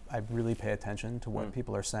really pay attention to what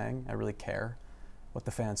people are saying. I really care what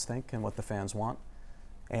the fans think and what the fans want.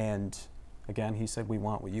 And again, he said, we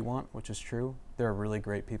want what you want, which is true. There are really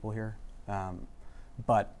great people here.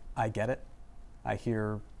 But I get it. I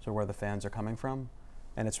hear sort of where the fans are coming from,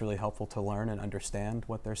 and it's really helpful to learn and understand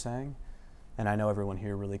what they're saying. And I know everyone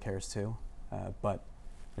here really cares too. But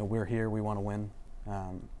we're here, we want to win.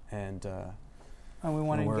 And we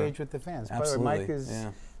want to engage with the fans. Absolutely. By the way, Mike is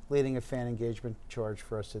leading a fan engagement charge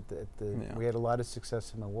for us we had a lot of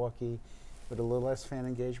success in Milwaukee, but a little less fan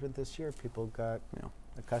engagement this year. People got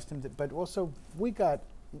accustomed to it, but also we got,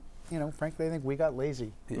 frankly, I think we got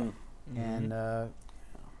lazy. And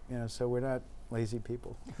so we're not lazy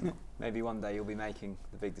people. Maybe one day you'll be making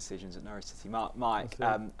the big decisions at Norwich City. Mike,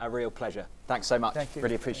 a real pleasure. Thanks so much. Thank you.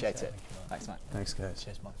 Really appreciate it. Thanks, Mike. Thanks, guys.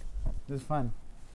 Cheers, Mike. It was fun.